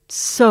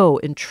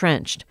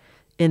entrenched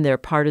in their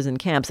partisan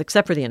camps,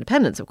 except for the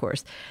independents, of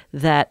course,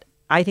 that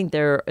I think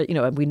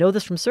and we know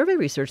this from survey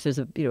research, there's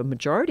a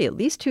majority, at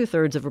least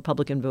 2/3 of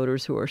Republican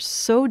voters who are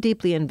so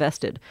deeply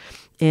invested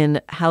in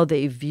how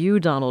they view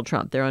Donald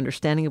Trump, their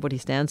understanding of what he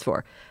stands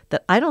for,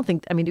 that I don't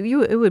think,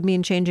 it would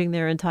mean changing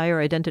their entire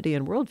identity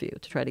and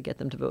worldview to try to get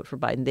them to vote for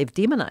Biden. They've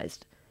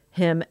demonized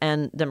him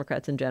and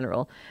Democrats in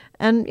general.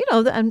 And,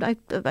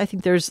 I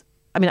think there's,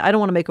 I don't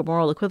want to make a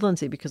moral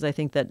equivalency, because I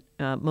think that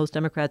most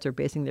Democrats are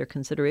basing their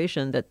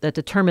consideration that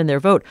determine their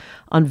vote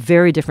on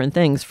very different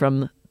things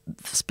from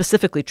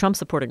specifically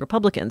Trump-supporting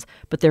Republicans,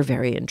 but they're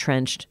very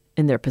entrenched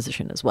in their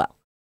position as well.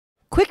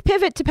 Quick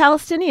pivot to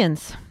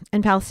Palestinians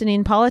and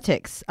Palestinian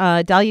politics.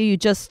 Dalia, you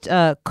just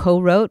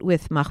co-wrote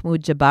with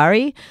Mahmoud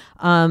Jabari,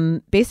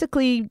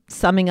 basically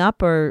summing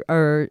up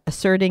or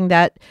asserting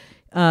that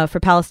for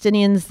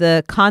Palestinians,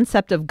 the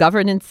concept of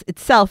governance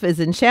itself is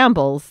in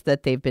shambles,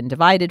 that they've been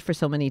divided for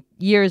so many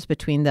years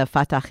between the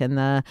Fatah and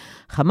the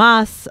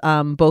Hamas,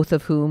 both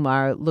of whom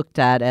are looked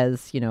at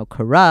as,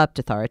 corrupt,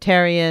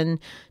 authoritarian,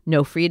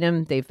 no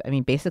freedom.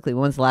 Basically,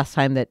 when's the last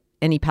time that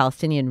any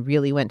Palestinian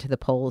really went to the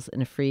polls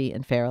in a free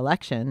and fair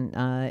election,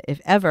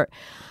 if ever?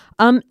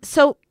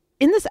 So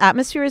in this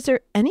atmosphere, is there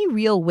any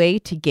real way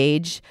to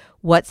gauge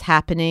what's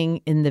happening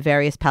in the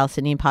various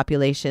Palestinian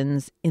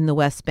populations in the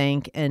West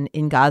Bank and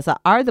in Gaza?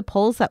 Are the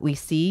polls that we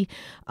see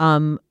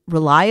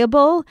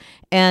reliable?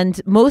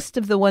 And most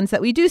of the ones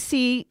that we do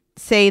see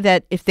say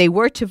that if they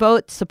were to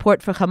vote,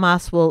 support for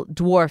Hamas will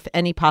dwarf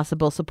any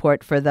possible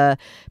support for the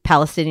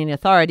Palestinian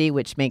Authority,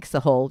 which makes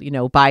the whole,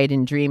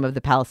 Biden dream of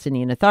the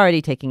Palestinian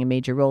Authority taking a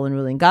major role in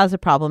ruling Gaza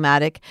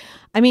problematic.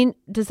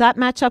 Does that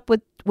match up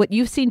with what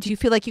you've seen? Do you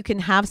feel like you can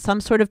have some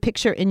sort of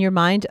picture in your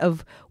mind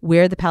of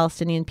where the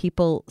Palestinian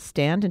people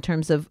stand in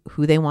terms of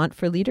who they want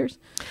for leaders?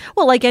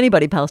 Well, like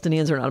anybody,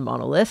 Palestinians are not a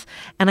monolith.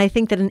 And I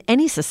think that in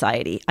any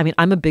society,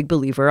 I'm a big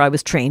believer. I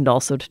was trained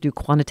also to do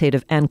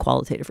quantitative and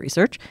qualitative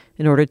research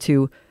in order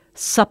to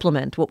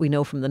supplement what we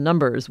know from the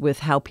numbers with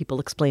how people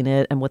explain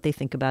it and what they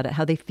think about it,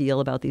 how they feel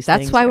about these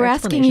things. That's why we're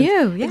asking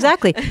you. Yeah.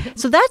 Exactly.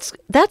 So that's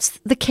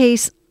the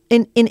case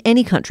in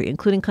any country,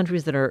 including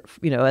countries that are,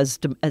 as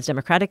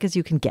democratic as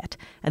you can get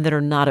and that are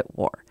not at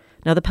war.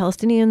 Now, the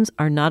Palestinians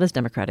are not as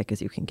democratic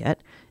as you can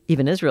get.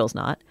 Even Israel's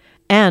not.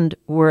 And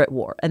we're at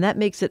war. And that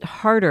makes it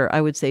harder, I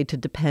would say, to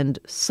depend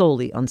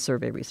solely on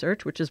survey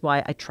research, which is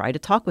why I try to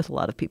talk with a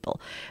lot of people.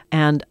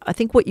 And I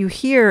think what you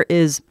hear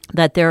is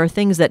that there are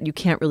things that you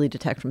can't really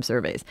detect from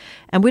surveys.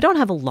 And we don't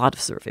have a lot of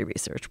survey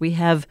research. We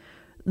have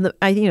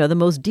the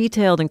most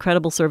detailed and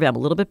credible survey. I'm a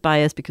little bit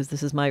biased because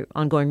this is my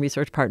ongoing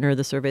research partner.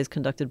 The survey is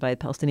conducted by the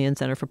Palestinian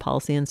Center for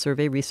Policy and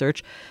Survey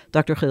Research,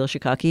 Dr. Khalil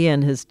Shikaki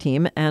and his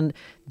team. And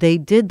they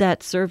did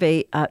that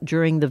survey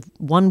during the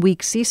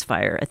 1-week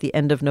ceasefire at the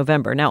end of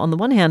November. Now, on the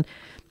one hand,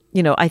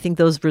 I think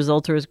those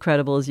results are as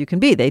credible as you can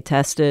be. They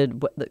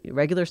tested the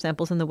regular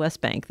samples in the West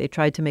Bank. They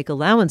tried to make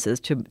allowances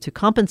to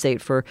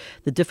compensate for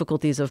the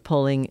difficulties of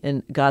polling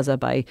in Gaza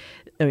by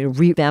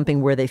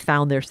revamping where they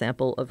found their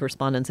sample of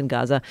respondents in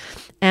Gaza.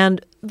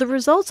 And the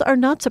results are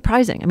not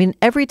surprising. I mean,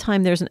 every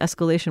time there's an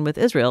escalation with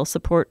Israel,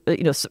 support, an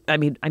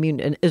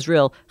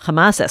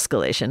Israel-Hamas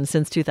escalation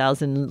since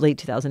late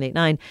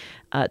 2008-9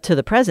 to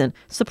the present,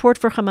 support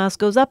for Hamas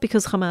goes up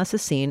because Hamas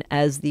is seen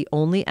as the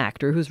only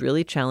actor who's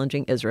really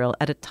challenging Israel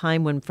at a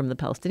time when, from the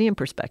Palestinian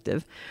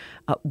perspective,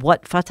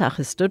 what Fatah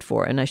has stood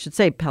for. And I should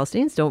say,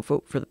 Palestinians don't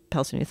vote for the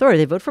Palestinian Authority.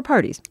 They vote for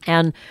parties.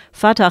 And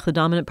Fatah, the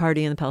dominant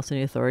party in the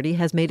Palestinian Authority,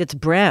 has made its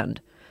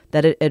brand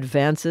that it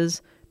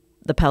advances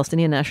the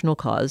Palestinian national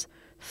cause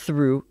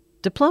through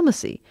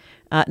diplomacy.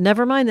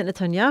 Never mind that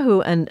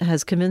Netanyahu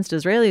has convinced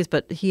Israelis,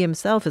 but he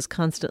himself is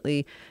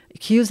constantly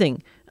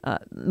accusing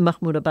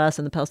Mahmoud Abbas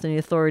and the Palestinian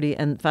Authority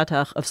and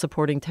Fatah of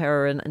supporting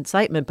terror and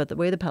incitement. But the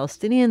way the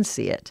Palestinians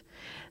see it,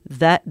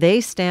 that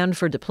they stand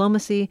for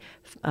diplomacy,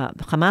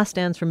 Hamas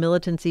stands for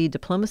militancy,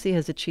 diplomacy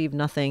has achieved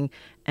nothing,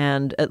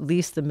 and at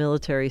least the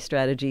military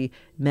strategy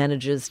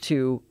manages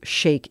to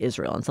shake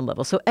Israel on some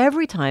level. So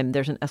every time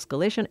there's an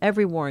escalation,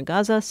 every war in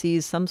Gaza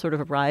sees some sort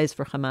of a rise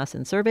for Hamas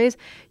in surveys.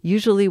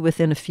 Usually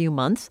within a few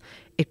months,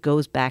 it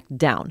goes back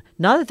down.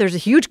 Not that there's a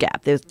huge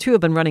gap. The two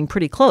have been running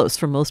pretty close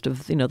for most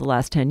of the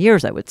last 10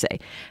 years, I would say.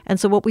 And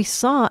so what we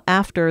saw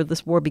after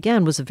this war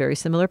began was a very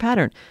similar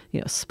pattern.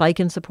 Spike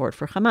in support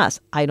for Hamas.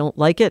 I don't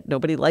like it.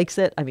 Nobody likes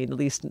it. I mean, at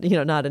least,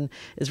 not in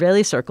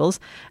Israeli circles.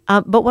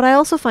 But what I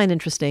also find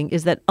interesting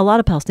is that a lot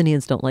of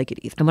Palestinians don't like it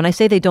either. And when I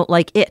say they don't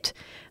like it,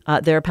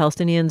 there are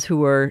Palestinians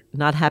who are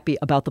not happy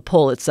about the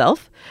poll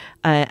itself.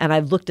 And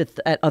I've looked at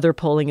other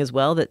polling as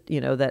well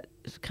that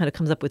kind of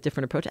comes up with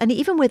different approach. And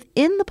even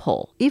within the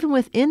poll, even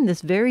within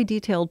this very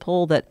detailed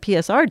poll that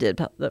PSR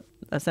did, the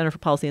Center for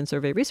Policy and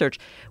Survey Research,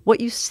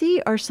 what you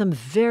see are some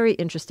very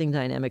interesting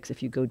dynamics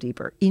if you go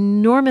deeper.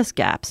 Enormous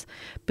gaps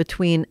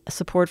between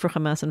support for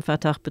Hamas and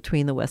Fatah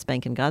between the West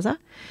Bank and Gaza.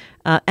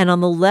 And on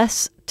the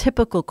less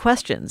typical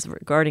questions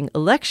regarding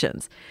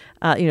elections,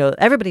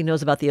 everybody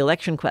knows about the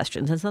election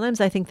questions. And sometimes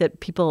I think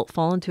that people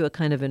fall into a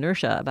kind of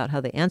inertia about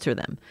how they answer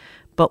them.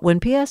 But when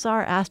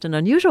PSR asked an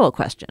unusual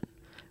question,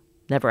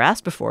 never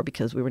asked before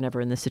because we were never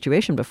in this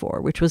situation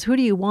before, which was, who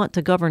do you want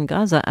to govern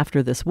Gaza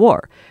after this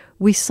war?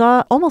 We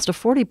saw almost a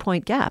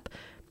 40-point gap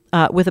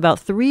with about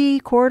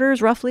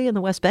 3/4 roughly in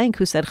the West Bank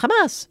who said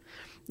Hamas,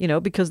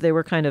 because they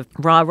were kind of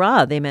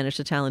rah-rah. They managed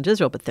to challenge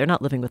Israel, but they're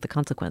not living with the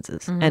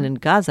consequences. Mm-hmm. And in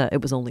Gaza,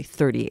 it was only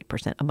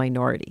 38%, a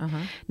minority.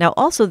 Mm-hmm. Now,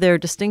 also, there are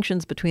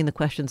distinctions between the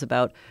questions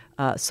about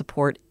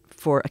support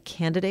for a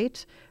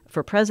candidate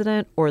for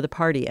president or the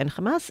party. And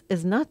Hamas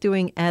is not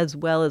doing as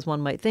well as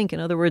one might think. In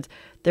other words,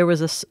 there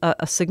was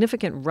a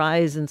significant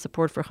rise in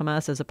support for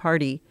Hamas as a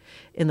party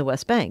in the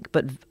West Bank,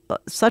 but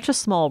such a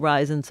small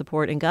rise in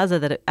support in Gaza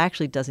that it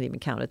actually doesn't even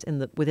count. It's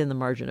within the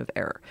margin of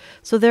error.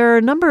 So there are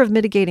a number of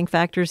mitigating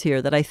factors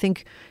here that I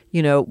think,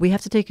 we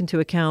have to take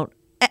into account,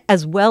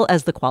 as well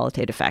as the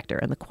qualitative factor.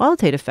 And the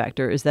qualitative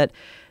factor is that,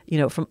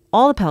 from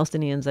all the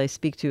Palestinians I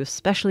speak to,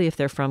 especially if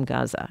they're from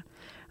Gaza,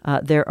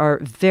 there are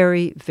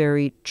very,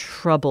 very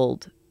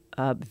troubled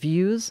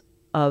views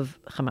of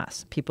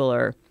Hamas. People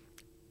are,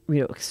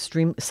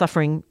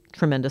 suffering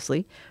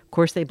tremendously. Of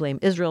course, they blame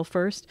Israel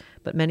first,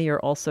 but many are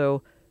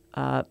also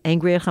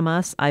angry at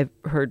Hamas. I've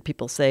heard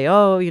people say,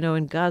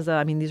 in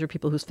Gaza, these are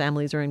people whose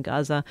families are in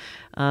Gaza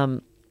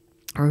or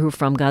who are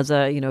from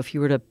Gaza. If you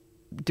were to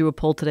do a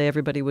poll today,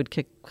 everybody would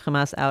kick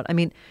Hamas out.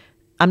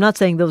 I'm not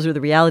saying those are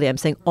the reality. I'm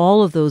saying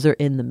all of those are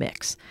in the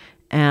mix.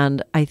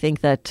 And I think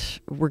that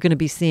we're going to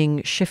be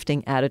seeing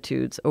shifting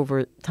attitudes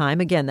over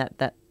time. Again,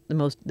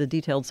 the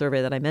detailed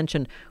survey that I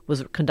mentioned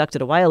was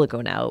conducted a while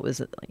ago now. It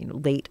was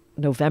late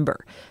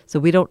November. So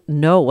we don't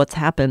know what's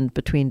happened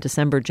between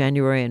December,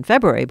 January, and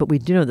February, but we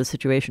do know the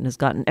situation has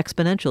gotten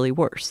exponentially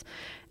worse.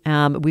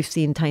 We've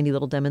seen tiny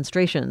little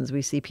demonstrations.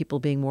 We see people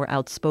being more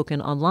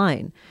outspoken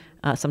online,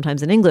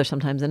 sometimes in English,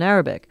 sometimes in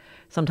Arabic,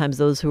 sometimes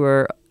those who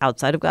are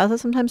outside of Gaza,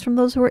 sometimes from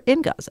those who are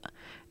in Gaza.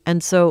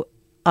 And so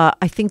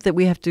I think that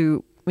we have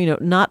to,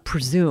 not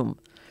presume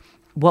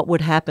what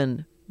would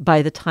happen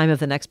by the time of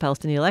the next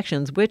Palestinian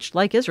elections, which,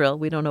 like Israel,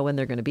 we don't know when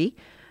they're going to be.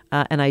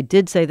 And I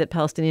did say that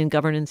Palestinian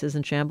governance is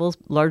in shambles,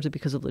 largely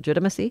because of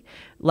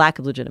lack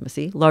of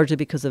legitimacy, largely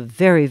because of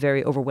very,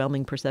 very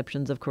overwhelming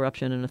perceptions of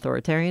corruption and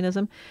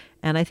authoritarianism.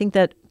 And I think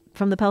that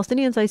from the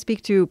Palestinians I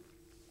speak to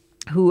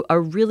who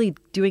are really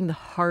doing the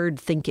hard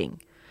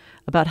thinking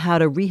about how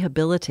to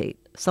rehabilitate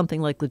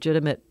something like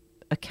legitimate,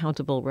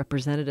 accountable,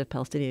 representative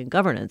Palestinian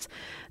governance,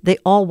 they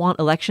all want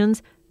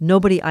elections.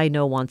 Nobody I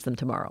know wants them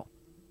tomorrow.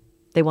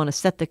 They want to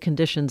set the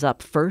conditions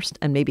up first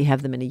and maybe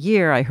have them in a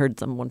year. I heard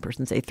one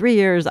person say 3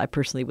 years. I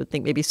personally would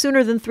think maybe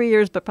sooner than 3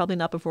 years, but probably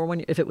not before 1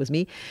 year if it was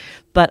me.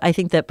 But I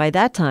think that by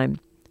that time,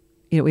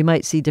 we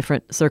might see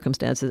different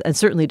circumstances and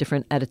certainly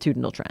different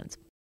attitudinal trends.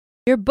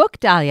 Your book,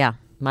 Dahlia.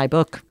 My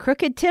book.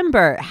 Crooked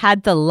Timber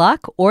had the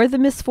luck or the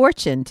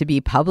misfortune to be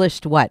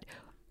published,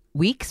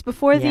 weeks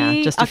before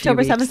the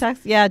October 7th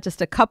attacks? Yeah, just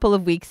a couple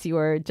of weeks. You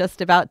were just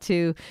about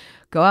to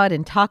go out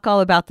and talk all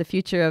about the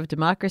future of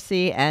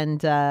democracy, and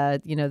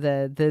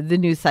the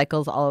news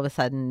cycles all of a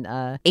sudden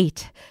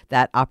ate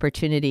that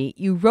opportunity.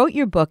 You wrote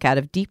your book out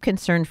of deep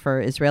concern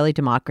for Israeli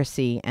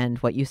democracy and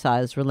what you saw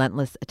as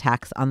relentless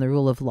attacks on the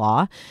rule of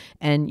law,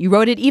 and you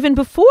wrote it even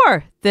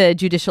before the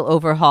judicial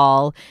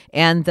overhaul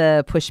and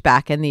the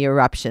pushback and the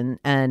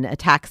eruption and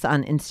attacks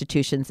on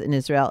institutions in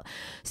Israel.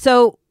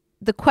 So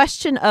the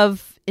question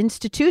of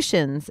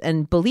institutions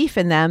and belief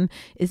in them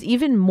is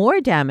even more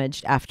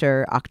damaged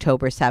after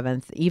October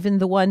 7th, even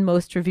the one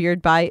most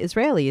revered by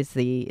Israelis,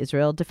 the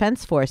Israel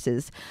Defense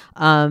Forces.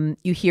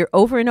 You hear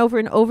over and over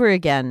and over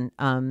again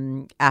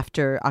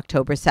after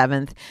October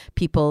 7th,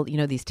 people,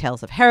 these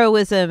tales of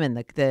heroism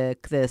and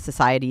the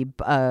society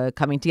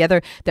coming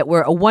together, that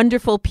we're a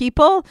wonderful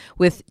people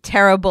with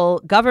terrible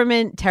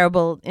government,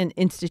 terrible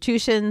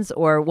institutions,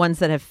 or ones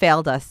that have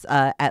failed us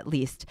at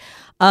least.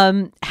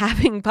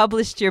 Having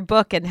published your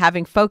book and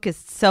having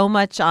focused so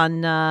much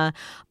on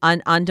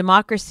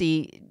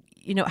democracy,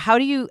 how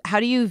do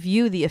you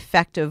view the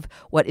effect of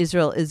what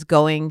Israel is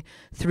going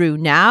through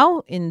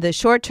now in the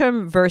short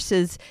term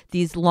versus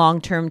these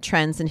long-term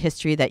trends in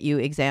history that you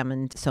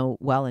examined so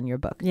well in your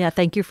book? Yeah,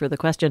 thank you for the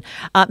question.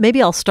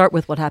 Maybe I'll start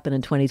with what happened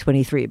in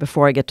 2023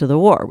 before I get to the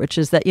war, which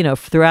is that,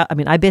 throughout,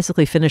 I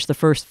basically finished the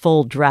first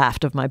full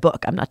draft of my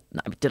book.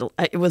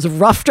 It was a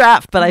rough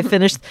draft, but I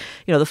finished,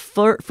 the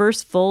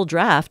first full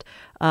draft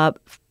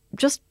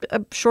just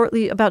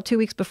shortly, about 2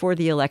 weeks before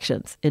the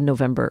elections in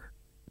November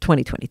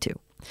 2022.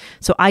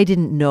 So I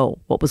didn't know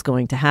what was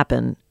going to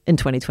happen in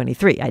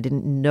 2023. I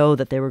didn't know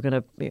that they were going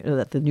to,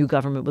 that the new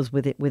government was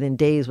within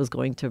days was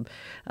going to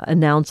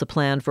announce a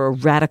plan for a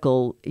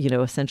radical,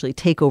 essentially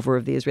takeover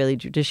of the Israeli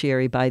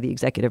judiciary by the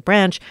executive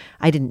branch.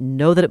 I didn't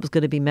know that it was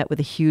going to be met with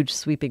a huge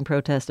sweeping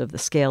protest of the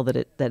scale that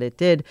it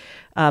did.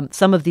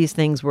 Some of these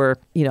things were,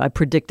 I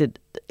predicted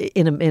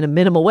in a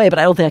minimal way, but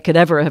I don't think I could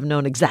ever have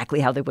known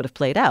exactly how they would have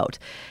played out.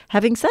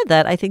 Having said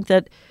that, I think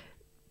that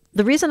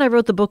the reason I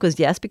wrote the book was,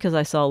 yes, because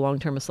I saw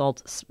long-term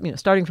assaults,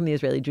 starting from the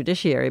Israeli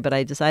judiciary, but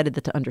I decided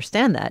that to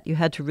understand that, you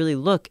had to really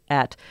look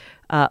at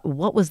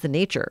what was the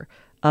nature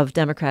of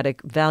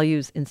democratic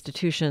values,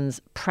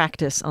 institutions,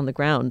 practice on the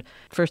ground.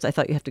 First, I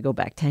thought you have to go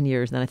back 10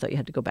 years. Then I thought you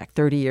had to go back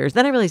 30 years.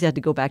 Then I realized you had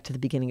to go back to the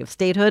beginning of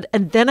statehood.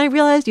 And then I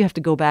realized you have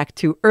to go back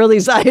to early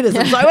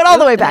Zionism. So I went all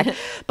the way back.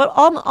 But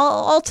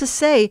all to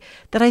say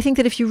that I think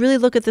that if you really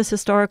look at this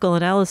historical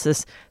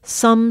analysis,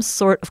 some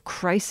sort of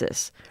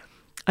crisis,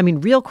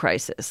 real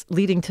crisis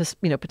leading to,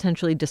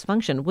 potentially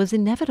dysfunction was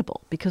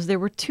inevitable because there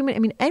were too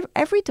many.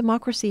 Every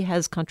democracy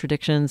has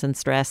contradictions and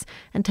stress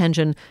and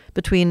tension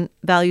between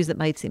values that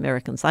might seem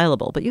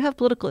irreconcilable. But you have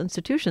political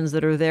institutions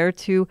that are there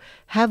to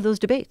have those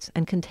debates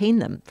and contain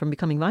them from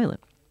becoming violent.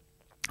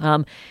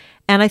 And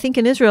I think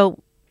in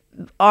Israel,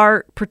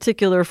 our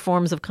particular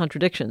forms of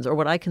contradictions, or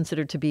what I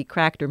consider to be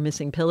cracked or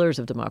missing pillars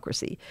of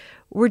democracy,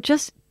 were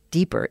just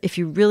deeper. If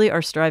you really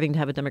are striving to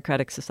have a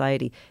democratic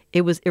society,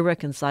 it was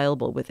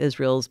irreconcilable with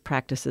Israel's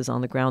practices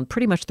on the ground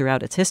pretty much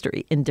throughout its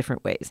history in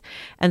different ways.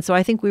 And so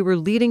I think we were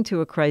leading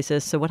to a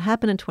crisis. So what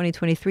happened in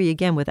 2023,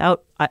 again, I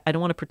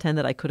don't want to pretend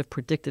that I could have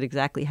predicted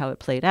exactly how it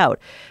played out.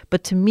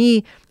 But to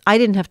me, I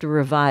didn't have to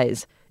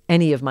revise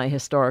any of my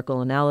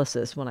historical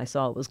analysis when I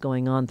saw what was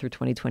going on through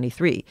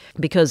 2023,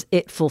 because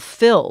it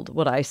fulfilled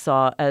what I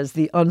saw as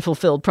the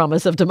unfulfilled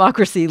promise of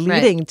democracy,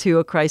 leading to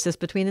a crisis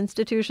between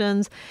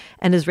institutions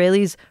and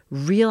Israelis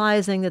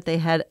realizing that they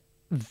had a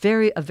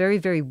very,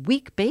 very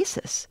weak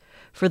basis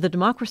for the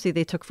democracy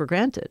they took for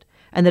granted.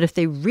 And that if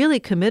they really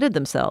committed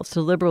themselves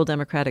to liberal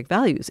democratic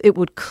values, it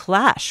would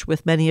clash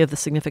with many of the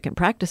significant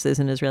practices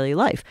in Israeli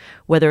life,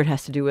 whether it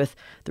has to do with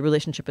the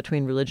relationship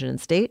between religion and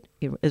state.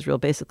 Israel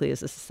basically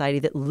is a society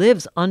that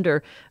lives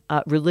under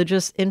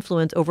religious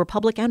influence over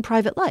public and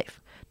private life,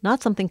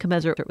 not something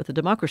commensurate with a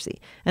democracy.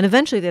 And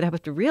eventually they'd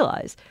have to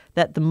realize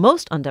that the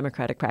most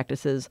undemocratic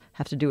practices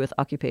have to do with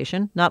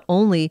occupation, not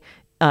only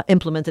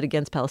implemented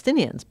against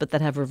Palestinians, but that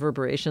have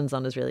reverberations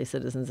on Israeli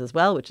citizens as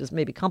well, which is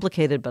maybe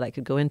complicated, but I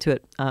could go into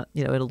it,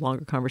 in a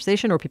longer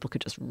conversation, or people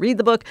could just read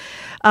the book.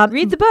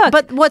 Read the book.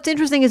 But what's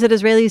interesting is that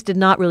Israelis did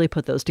not really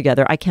put those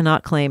together. I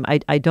cannot claim,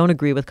 I don't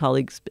agree with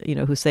colleagues,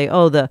 who say,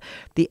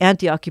 the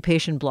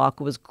anti-occupation bloc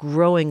was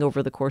growing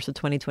over the course of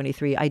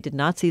 2023. I did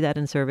not see that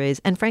in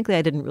surveys. And frankly,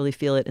 I didn't really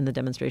feel it in the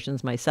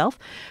demonstrations myself.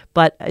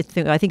 But I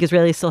think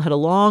Israelis still had a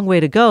long way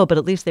to go, but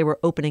at least they were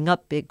opening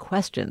up big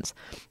questions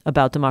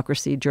about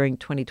democracy during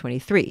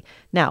 2023.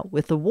 Now,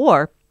 with the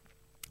war,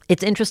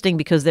 It's interesting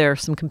because there are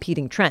some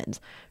competing trends,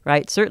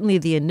 right? Certainly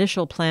the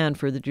initial plan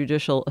for the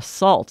judicial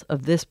assault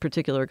of this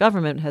particular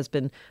government has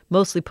been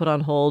mostly put on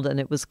hold, and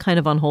it was kind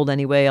of on hold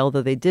anyway,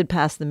 although they did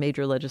pass the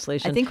major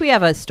legislation. I think we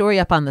have a story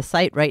up on the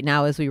site right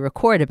now as we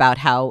record about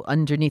how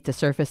underneath the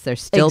surface they're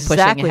still pushing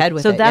ahead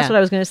with it. So that's what I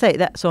was going to say.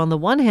 So on the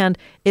one hand,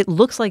 it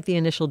looks like the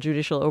initial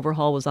judicial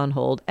overhaul was on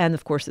hold, and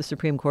of course the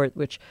Supreme Court,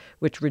 which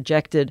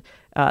rejected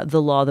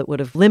the law that would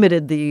have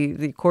limited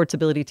the court's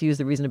ability to use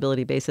the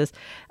reasonability basis.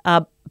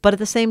 But at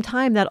the same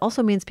time, that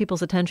also means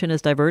people's attention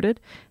is diverted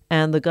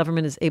and the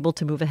government is able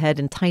to move ahead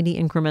in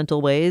tiny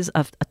incremental ways,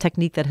 of a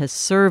technique that has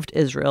served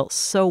Israel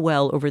so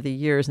well over the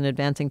years in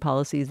advancing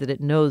policies that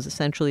it knows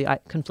essentially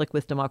conflict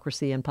with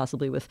democracy and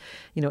possibly with,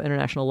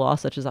 international law,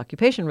 such as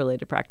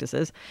occupation-related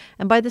practices.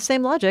 And by the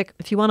same logic,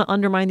 if you want to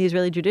undermine the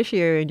Israeli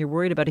judiciary and you're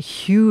worried about a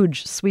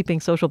huge sweeping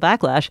social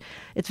backlash,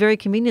 it's very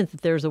convenient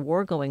that there's a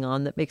war going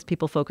on that makes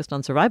people focused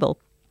on survival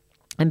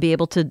and be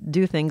able to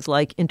do things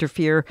like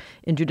interfere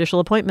in judicial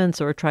appointments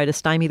or try to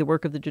stymie the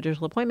work of the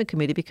Judicial Appointment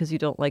Committee because you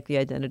don't like the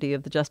identity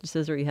of the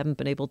justices or you haven't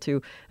been able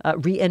to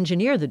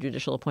re-engineer the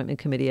Judicial Appointment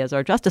Committee as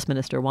our Justice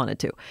Minister wanted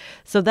to.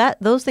 So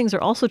those things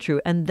are also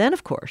true. And then,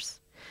 of course,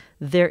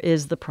 there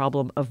is the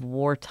problem of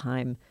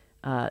wartime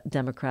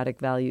democratic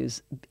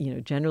values,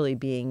 generally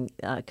being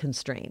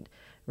constrained.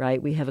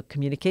 Right. We have a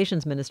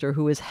communications minister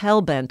who is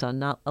hell-bent on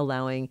not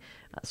allowing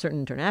certain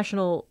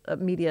international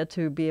media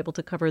to be able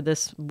to cover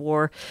this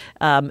war,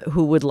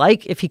 who would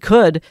like, if he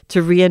could,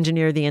 to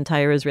re-engineer the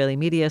entire Israeli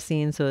media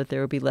scene so that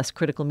there would be less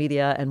critical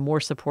media and more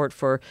support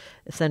for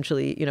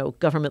essentially,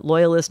 government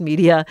loyalist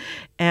media.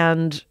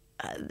 And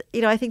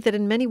I think that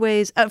in many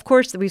ways, of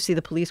course, we see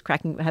the police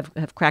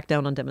have cracked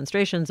down on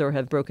demonstrations or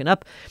have broken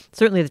up.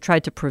 Certainly, they've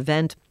tried to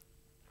prevent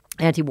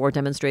anti-war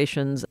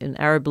demonstrations in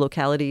Arab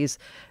localities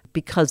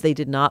because they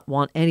did not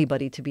want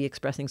anybody to be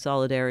expressing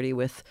solidarity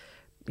with,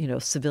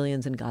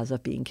 civilians in Gaza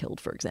being killed,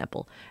 for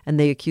example. And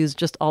they accused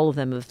just all of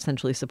them of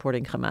essentially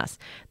supporting Hamas.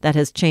 That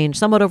has changed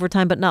somewhat over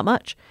time, but not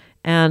much.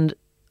 And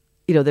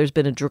there's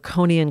been a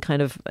draconian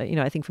kind of,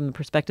 I think from the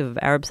perspective of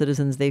Arab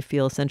citizens, they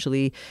feel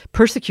essentially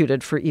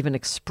persecuted for even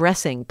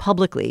expressing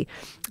publicly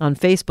on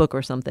Facebook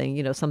or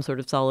something, some sort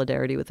of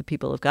solidarity with the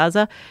people of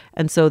Gaza.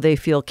 And so they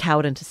feel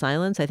cowed into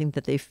silence. I think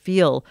that they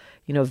feel,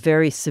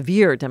 very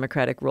severe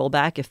democratic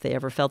rollback if they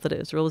ever felt that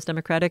Israel was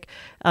democratic.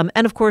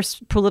 And of course,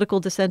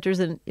 political dissenters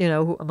and,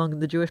 among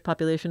the Jewish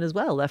population as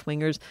well,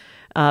 left-wingers,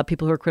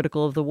 people who are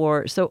critical of the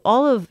war. So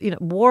all of,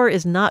 war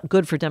is not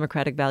good for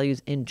democratic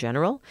values in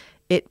general.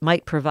 It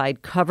might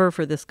provide cover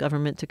for this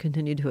government to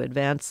continue to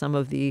advance some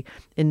of the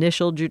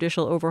initial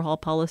judicial overhaul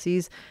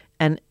policies.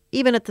 And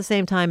even at the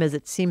same time as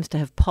it seems to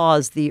have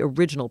paused the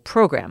original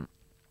program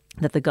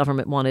that the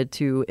government wanted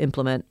to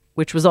implement,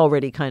 which was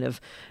already kind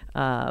of,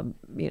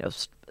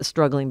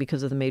 struggling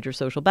because of the major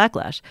social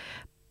backlash.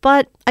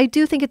 But I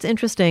do think it's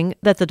interesting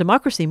that the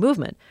democracy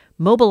movement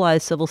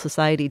mobilized civil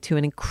society to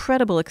an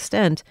incredible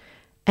extent.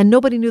 And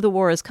nobody knew the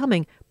war is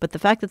coming. But the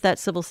fact that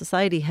civil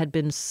society had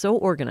been so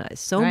organized,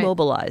 so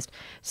mobilized,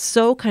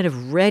 so kind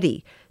of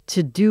ready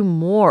to do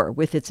more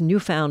with its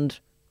newfound,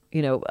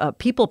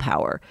 people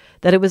power,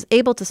 that it was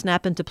able to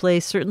snap into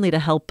place, certainly to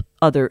help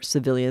other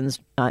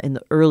civilians in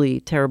the early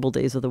terrible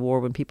days of the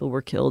war when people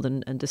were killed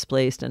and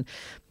displaced and,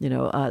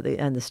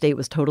 and the state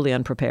was totally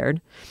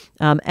unprepared.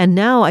 And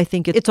now I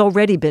think it's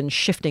already been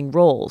shifting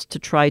roles to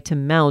try to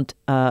mount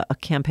a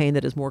campaign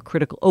that is more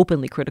critical,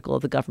 openly critical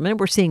of the government. And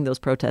we're seeing those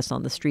protests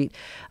on the street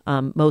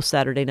most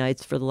Saturday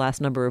nights for the last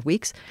number of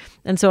weeks.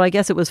 And so I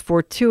guess it was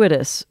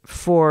fortuitous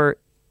for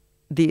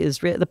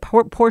the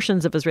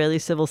portions of Israeli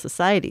civil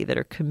society that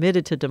are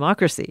committed to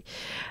democracy,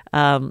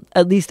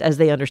 at least as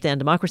they understand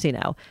democracy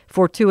now,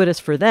 fortuitous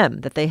for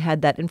them that they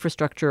had that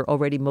infrastructure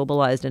already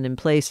mobilized and in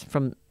place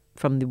from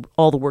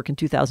all the work in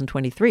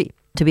 2023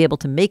 to be able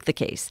to make the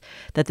case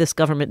that this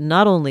government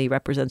not only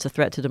represents a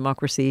threat to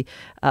democracy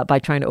by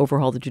trying to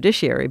overhaul the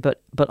judiciary, but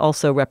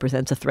also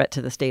represents a threat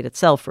to the state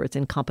itself for its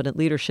incompetent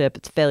leadership,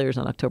 its failures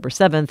on October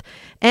 7th,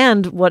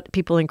 and what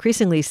people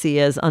increasingly see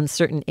as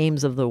uncertain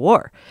aims of the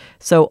war.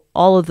 So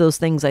all of those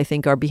things, I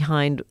think, are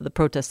behind the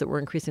protests that we're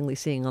increasingly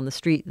seeing on the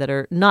street that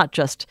are not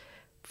just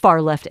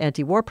far-left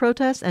anti-war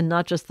protests and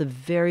not just the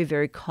very,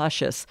 very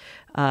cautious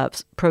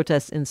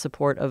protests in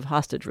support of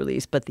hostage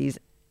release, but these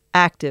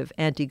active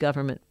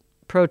anti-government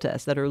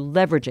protests that are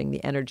leveraging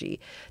the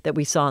energy that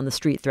we saw on the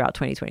street throughout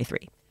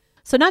 2023.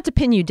 So not to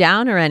pin you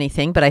down or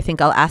anything, but I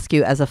think I'll ask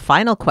you as a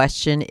final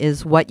question,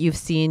 is what you've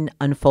seen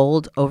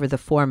unfold over the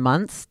 4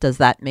 months, does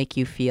that make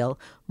you feel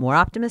more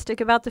optimistic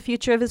about the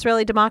future of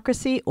Israeli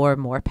democracy or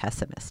more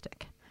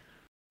pessimistic?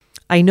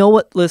 I know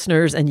what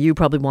listeners and you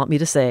probably want me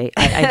to say,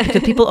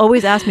 because people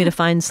always ask me to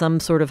find some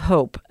sort of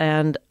hope.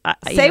 And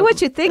say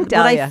what you think, Dalia.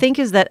 What I think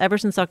is that ever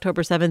since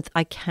October 7th,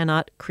 I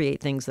cannot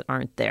create things that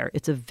aren't there.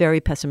 It's a very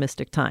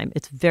pessimistic time.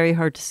 It's very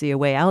hard to see a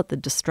way out. The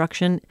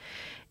destruction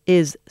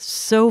is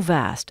so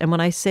vast. And when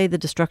I say the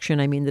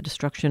destruction, I mean the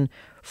destruction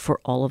for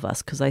all of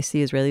us, because I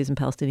see Israelis and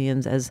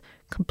Palestinians as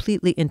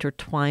completely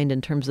intertwined in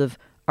terms of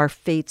our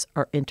fates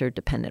are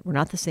interdependent. We're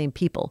not the same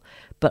people,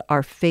 but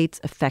our fates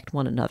affect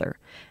one another.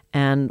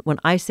 And when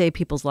I say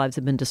people's lives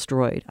have been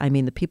destroyed, I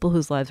mean the people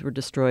whose lives were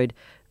destroyed,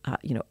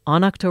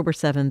 on October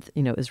 7th,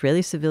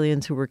 Israeli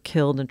civilians who were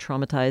killed and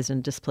traumatized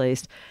and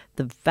displaced,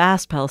 the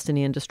vast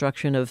Palestinian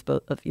destruction of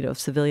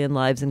civilian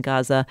lives in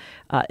Gaza,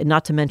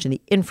 not to mention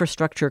the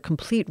infrastructure,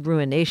 complete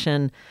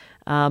ruination,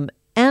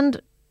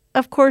 and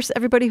of course,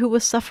 everybody who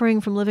was suffering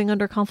from living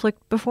under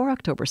conflict before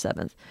October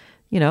 7th.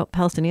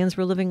 Palestinians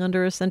were living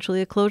under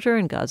essentially a closure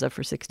in Gaza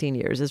for 16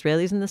 years.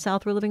 Israelis in the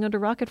south were living under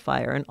rocket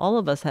fire, and all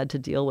of us had to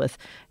deal with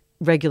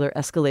regular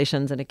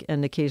escalations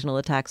and occasional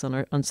attacks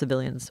on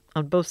civilians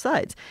on both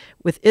sides,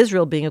 with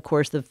Israel being, of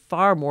course, the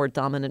far more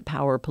dominant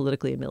power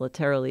politically and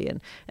militarily and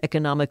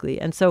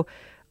economically. And so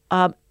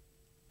put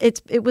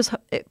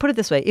it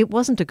this way, it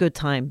wasn't a good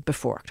time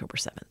before October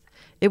 7th.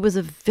 It was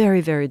a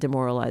very, very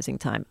demoralizing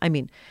time. I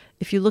mean,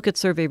 if you look at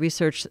survey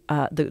research,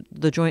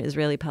 the joint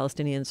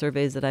Israeli-Palestinian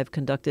surveys that I've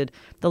conducted,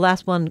 the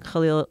last one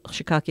Khalil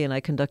Shikaki and I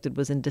conducted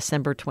was in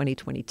December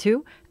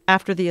 2022,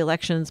 after the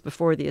elections,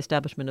 before the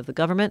establishment of the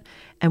government,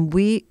 and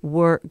we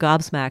were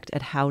gobsmacked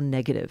at how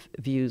negative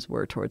views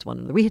were towards one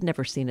another. We had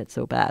never seen it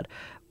so bad,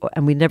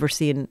 and we'd never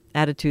seen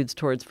attitudes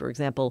towards, for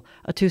example,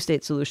 a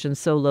two-state solution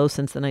so low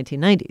since the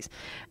 1990s.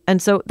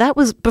 And so that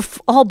was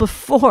all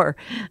before,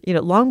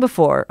 long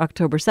before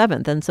October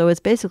 7th, and so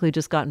it's basically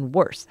just gotten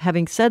worse.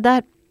 Having said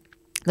that,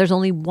 there's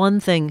only one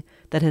thing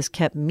that has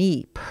kept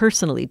me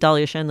personally,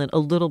 Dalia Shenlin, a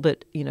little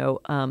bit,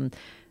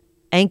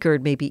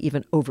 anchored, maybe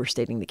even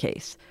overstating the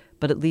case,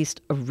 but at least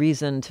a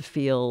reason to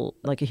feel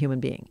like a human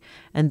being.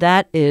 And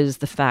that is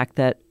the fact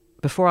that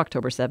before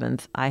October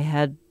 7th, I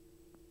had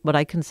what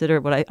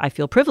I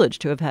feel privileged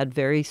to have had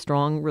very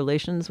strong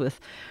relations with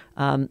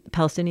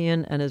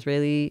Palestinian and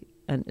Israeli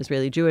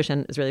Jewish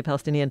and Israeli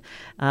Palestinian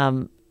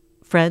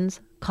friends,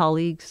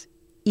 colleagues,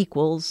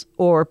 equals,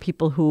 or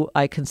people who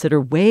I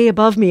consider way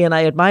above me and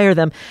I admire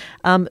them,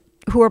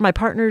 who are my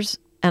partners,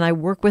 and I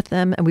work with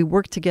them, and we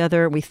work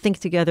together, we think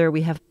together,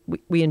 we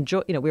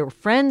enjoy, we were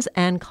friends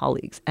and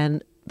colleagues,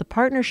 and the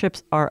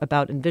partnerships are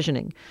about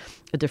envisioning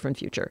a different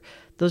future.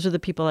 Those are the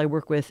people I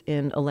work with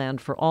in A Land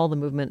for All, the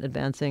movement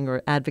advancing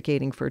or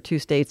advocating for two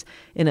states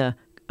in a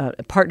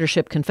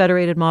partnership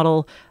confederated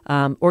model,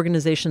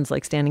 organizations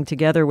like Standing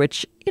Together,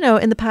 which,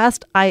 in the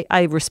past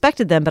I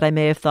respected them, but I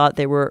may have thought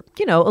they were,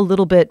 a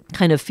little bit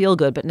kind of feel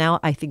good. But now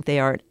I think they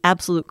are an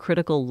absolute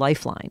critical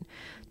lifeline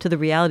to the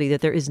reality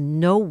that there is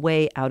no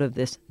way out of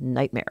this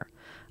nightmare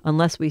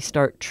unless we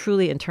start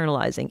truly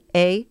internalizing,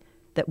 A,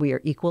 that we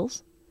are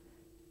equals,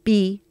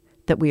 B,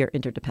 that we are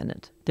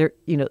interdependent. The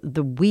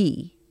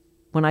we,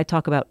 when I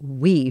talk about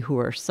we who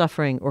are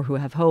suffering or who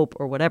have hope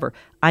or whatever,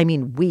 I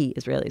mean we,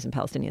 Israelis and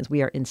Palestinians.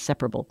 We are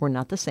inseparable. We're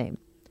not the same,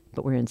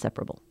 but we're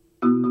inseparable.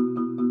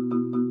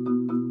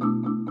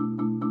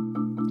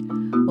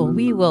 Well,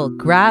 we will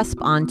grasp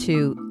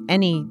onto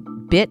any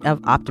bit of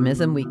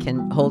optimism we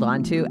can hold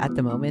on to at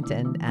the moment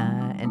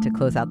and to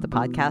close out the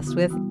podcast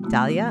with.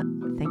 Dalia,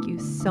 thank you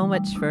so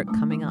much for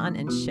coming on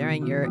and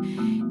sharing your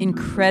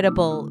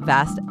incredible,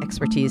 vast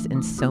expertise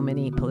in so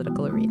many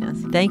political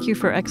arenas. Thank you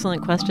for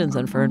excellent questions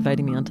and for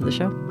inviting me onto the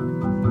show.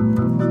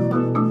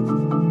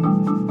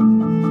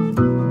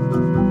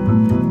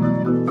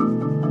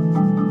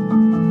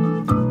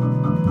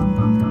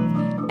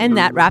 And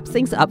that wraps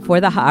things up for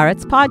the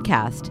Haaretz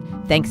podcast.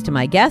 Thanks to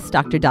my guest,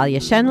 Dr. Dalia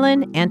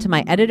Shenlin, and to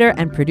my editor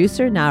and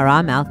producer,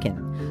 Nara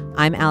Malkin.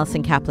 I'm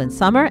Allison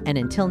Kaplan-Summer, and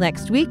until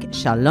next week,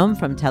 shalom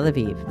from Tel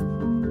Aviv.